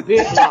block.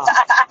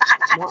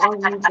 My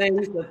uncle thing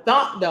used to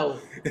thump though.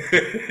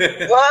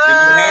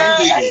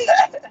 What?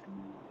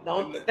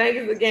 Don't think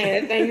it's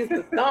again. That thing used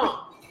to thump.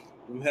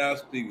 Them house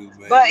speakers,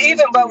 man.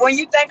 But when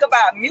you think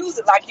about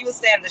music, like you were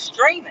saying, the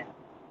streaming.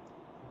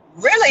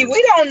 Really, we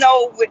don't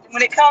know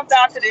when it comes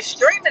down to the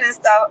streaming and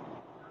stuff.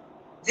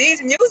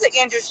 These music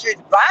industries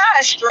buy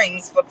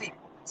strings for people,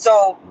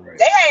 so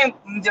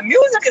the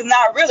music is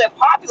not really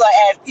popular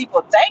as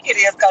people think it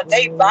is because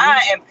they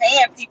buy and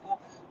paying people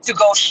to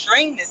go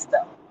stream this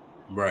stuff.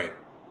 Right.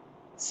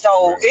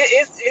 So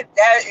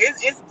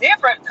it's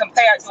different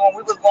compared to when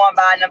we was going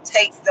buying them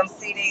tapes, them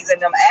CDs,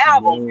 and them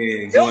albums.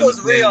 It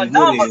was real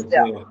numbers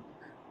there.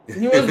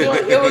 You was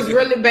doing it was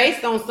really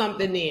based on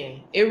something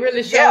then. It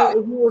really showed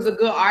if you was a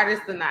good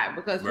artist or not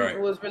because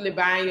people was really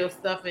buying your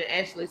stuff and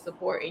actually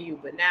supporting you.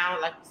 But now,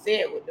 like you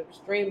said, with the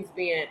streams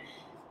being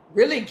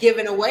really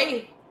given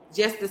away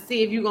just to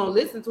see if you're gonna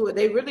listen to it,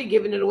 they really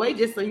giving it away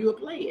just so you'll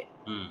play it.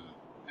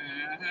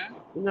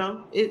 You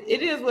know,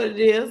 it is what it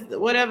is.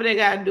 Whatever they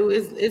gotta do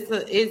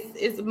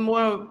it's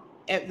more.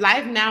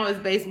 Life now is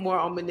based more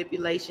on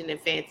manipulation and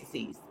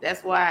fantasies.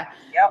 That's why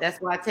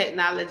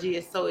technology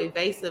is so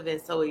evasive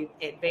and so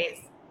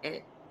advanced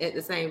at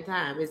the same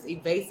time. It's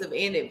evasive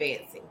and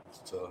advancing.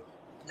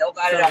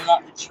 Nobody don't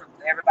want the truth.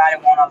 Everybody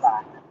want a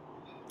lie.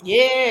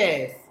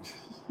 Yes.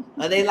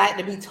 Or they like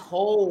to be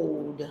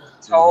told the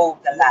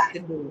lie. To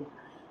do.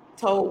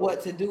 Told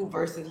what to do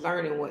versus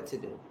learning what to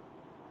do.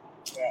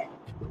 Yeah.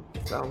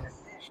 So,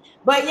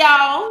 but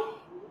y'all,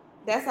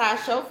 that's our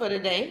show for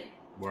today.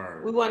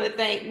 Word. We want to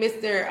thank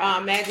Mr.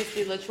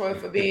 Majesty LaTroy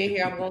for being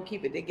here. I'm going to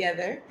keep it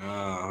together.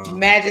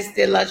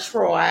 Majesty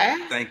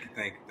LaTroy. Thank you.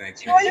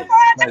 Sure, you're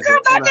going to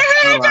come back and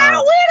hang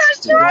out with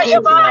us. Sure,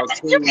 you're going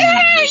to. You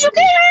can.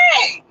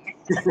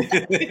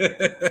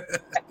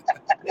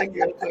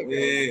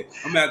 Yeah,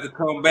 I'm gonna have to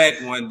come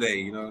back one day.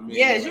 You know what I mean?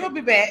 Yes, you'll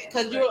be back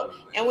because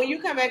and when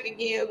you come back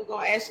again, we're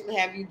gonna actually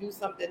have you do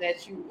something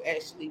that you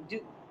actually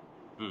do.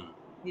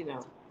 You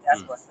know,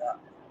 that's what's up.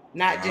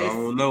 Not just. I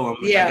don't know.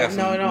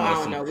 I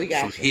don't know. We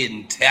got some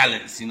hidden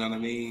talents. You know what I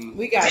mean?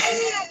 We got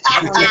you.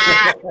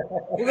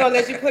 We're gonna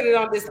let you put it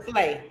on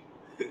display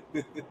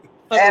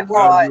for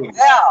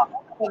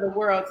the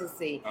world to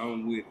see.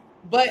 I'm with.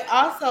 But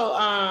also,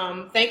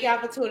 thank y'all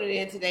for tuning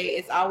in today.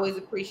 It's always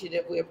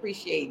appreciative. We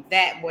appreciate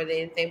that more than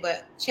anything.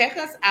 But check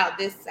us out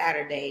this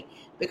Saturday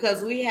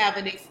because we have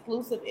an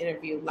exclusive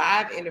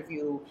live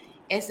interview.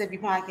 SW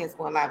Podcast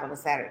going live on a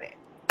Saturday.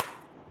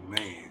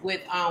 Man.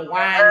 With Wine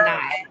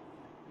Night.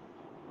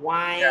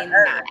 Wine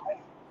Night.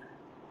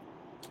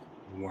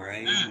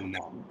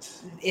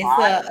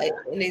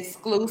 It's an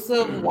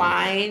exclusive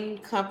wine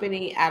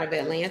company out of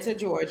Atlanta,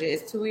 Georgia.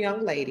 It's two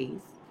young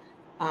ladies.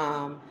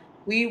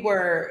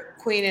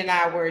 Queen and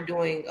I were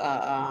doing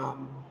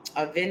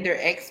a vendor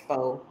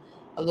expo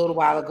a little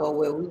while ago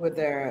where we were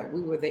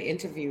the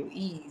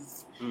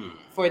interviewees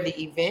for the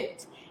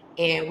event,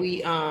 and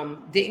we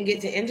didn't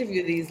get to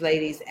interview these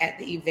ladies at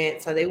the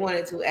event, so they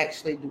wanted to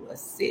actually do a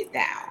sit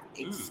down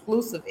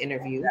exclusive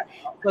interview.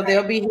 So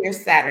they'll be here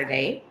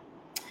Saturday.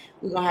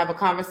 We're going to have a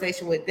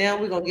conversation with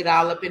them. We're going to get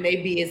all up in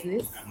their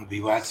business. I'm going to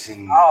be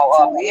watching.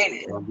 Up in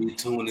it. I'll be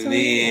tuning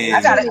in. I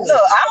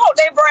hope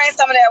they bring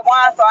some of that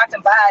wine so I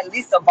can buy at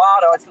least a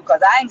bottle or two because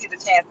I didn't get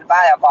the chance to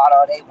buy a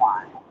bottle of their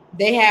wine.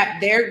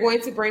 They're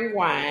going to bring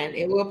wine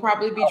and we'll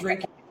probably be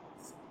drinking.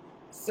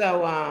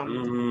 So,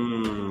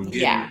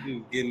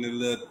 getting a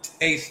little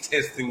taste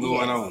testing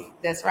going on.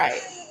 That's right.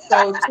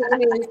 So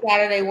tune in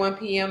Saturday, 1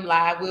 p.m.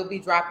 live. We'll be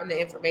dropping the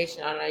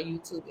information on our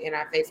YouTube and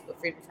our Facebook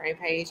Freedom Train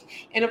page.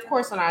 And of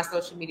course, on our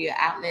social media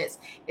outlets.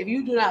 If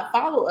you do not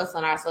follow us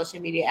on our social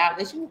media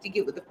outlets, you need to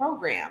get with the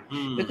program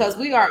because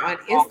we are on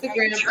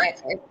Instagram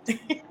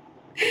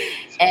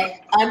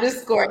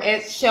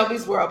at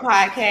Shelby's World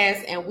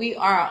Podcast. And we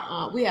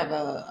have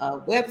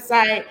a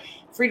website,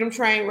 Freedom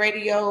Train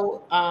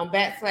Radio,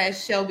 /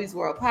 Shelby's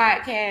World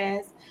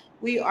Podcast.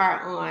 We are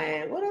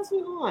on, what else we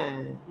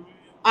on?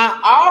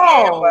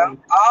 All the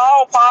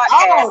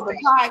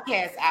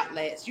podcast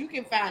outlets. You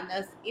can find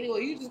us anywhere.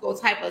 You just go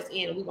type us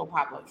in and we're gonna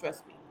pop up.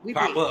 Trust me. We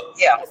pop up.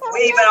 Yeah. We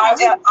even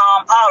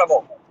on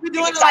Audible. We're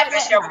doing type in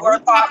Shelby's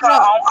World Podcast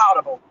on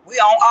Audible. We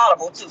on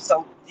Audible too,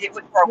 so get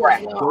with the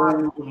program.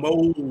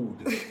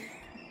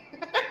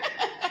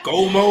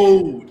 Go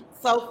mode.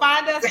 So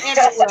find us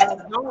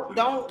everywhere.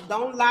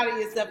 Don't lie to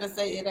yourself and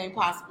say it ain't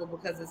possible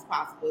because it's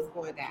possible. It's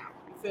going down.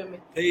 Feel me?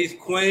 Peace,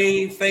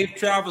 Queen. Safe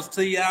travels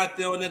to you out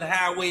there on that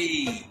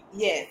highway.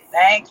 Yes.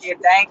 Thank you.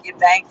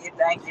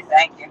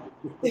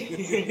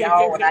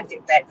 Y'all, when I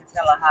get back to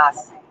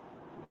Tallahassee.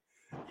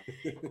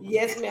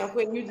 Yes, ma'am.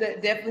 Queen, you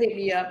definitely hit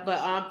me up.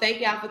 But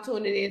thank y'all for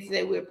tuning in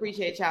today. We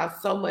appreciate y'all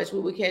so much. We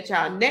will catch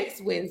y'all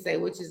next Wednesday,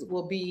 which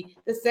will be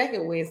the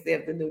second Wednesday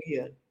of the new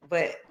year.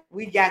 But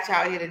we got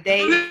y'all here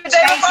today.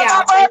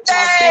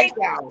 Thank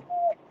y'all.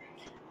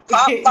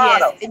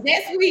 Yes. And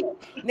next week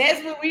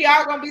we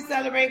are gonna be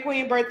celebrating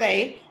Queen's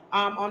birthday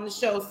on the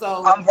show.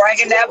 So I'm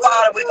bringing that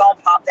bottle. We're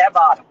gonna pop that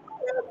bottle.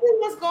 We'll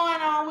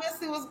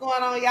see what's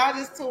going on. Y'all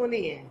just tune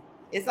in.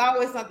 It's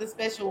always something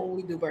special when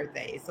we do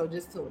birthdays. So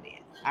just tune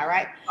in. All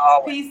right.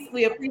 Peace.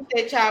 We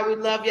appreciate y'all. We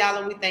love y'all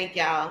and we thank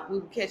y'all. We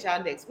will catch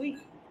y'all next week.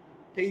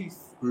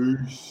 Peace.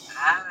 Peace.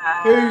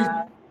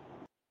 Bye.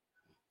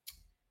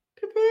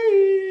 Peace.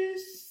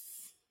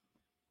 Peace.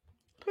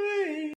 Peace.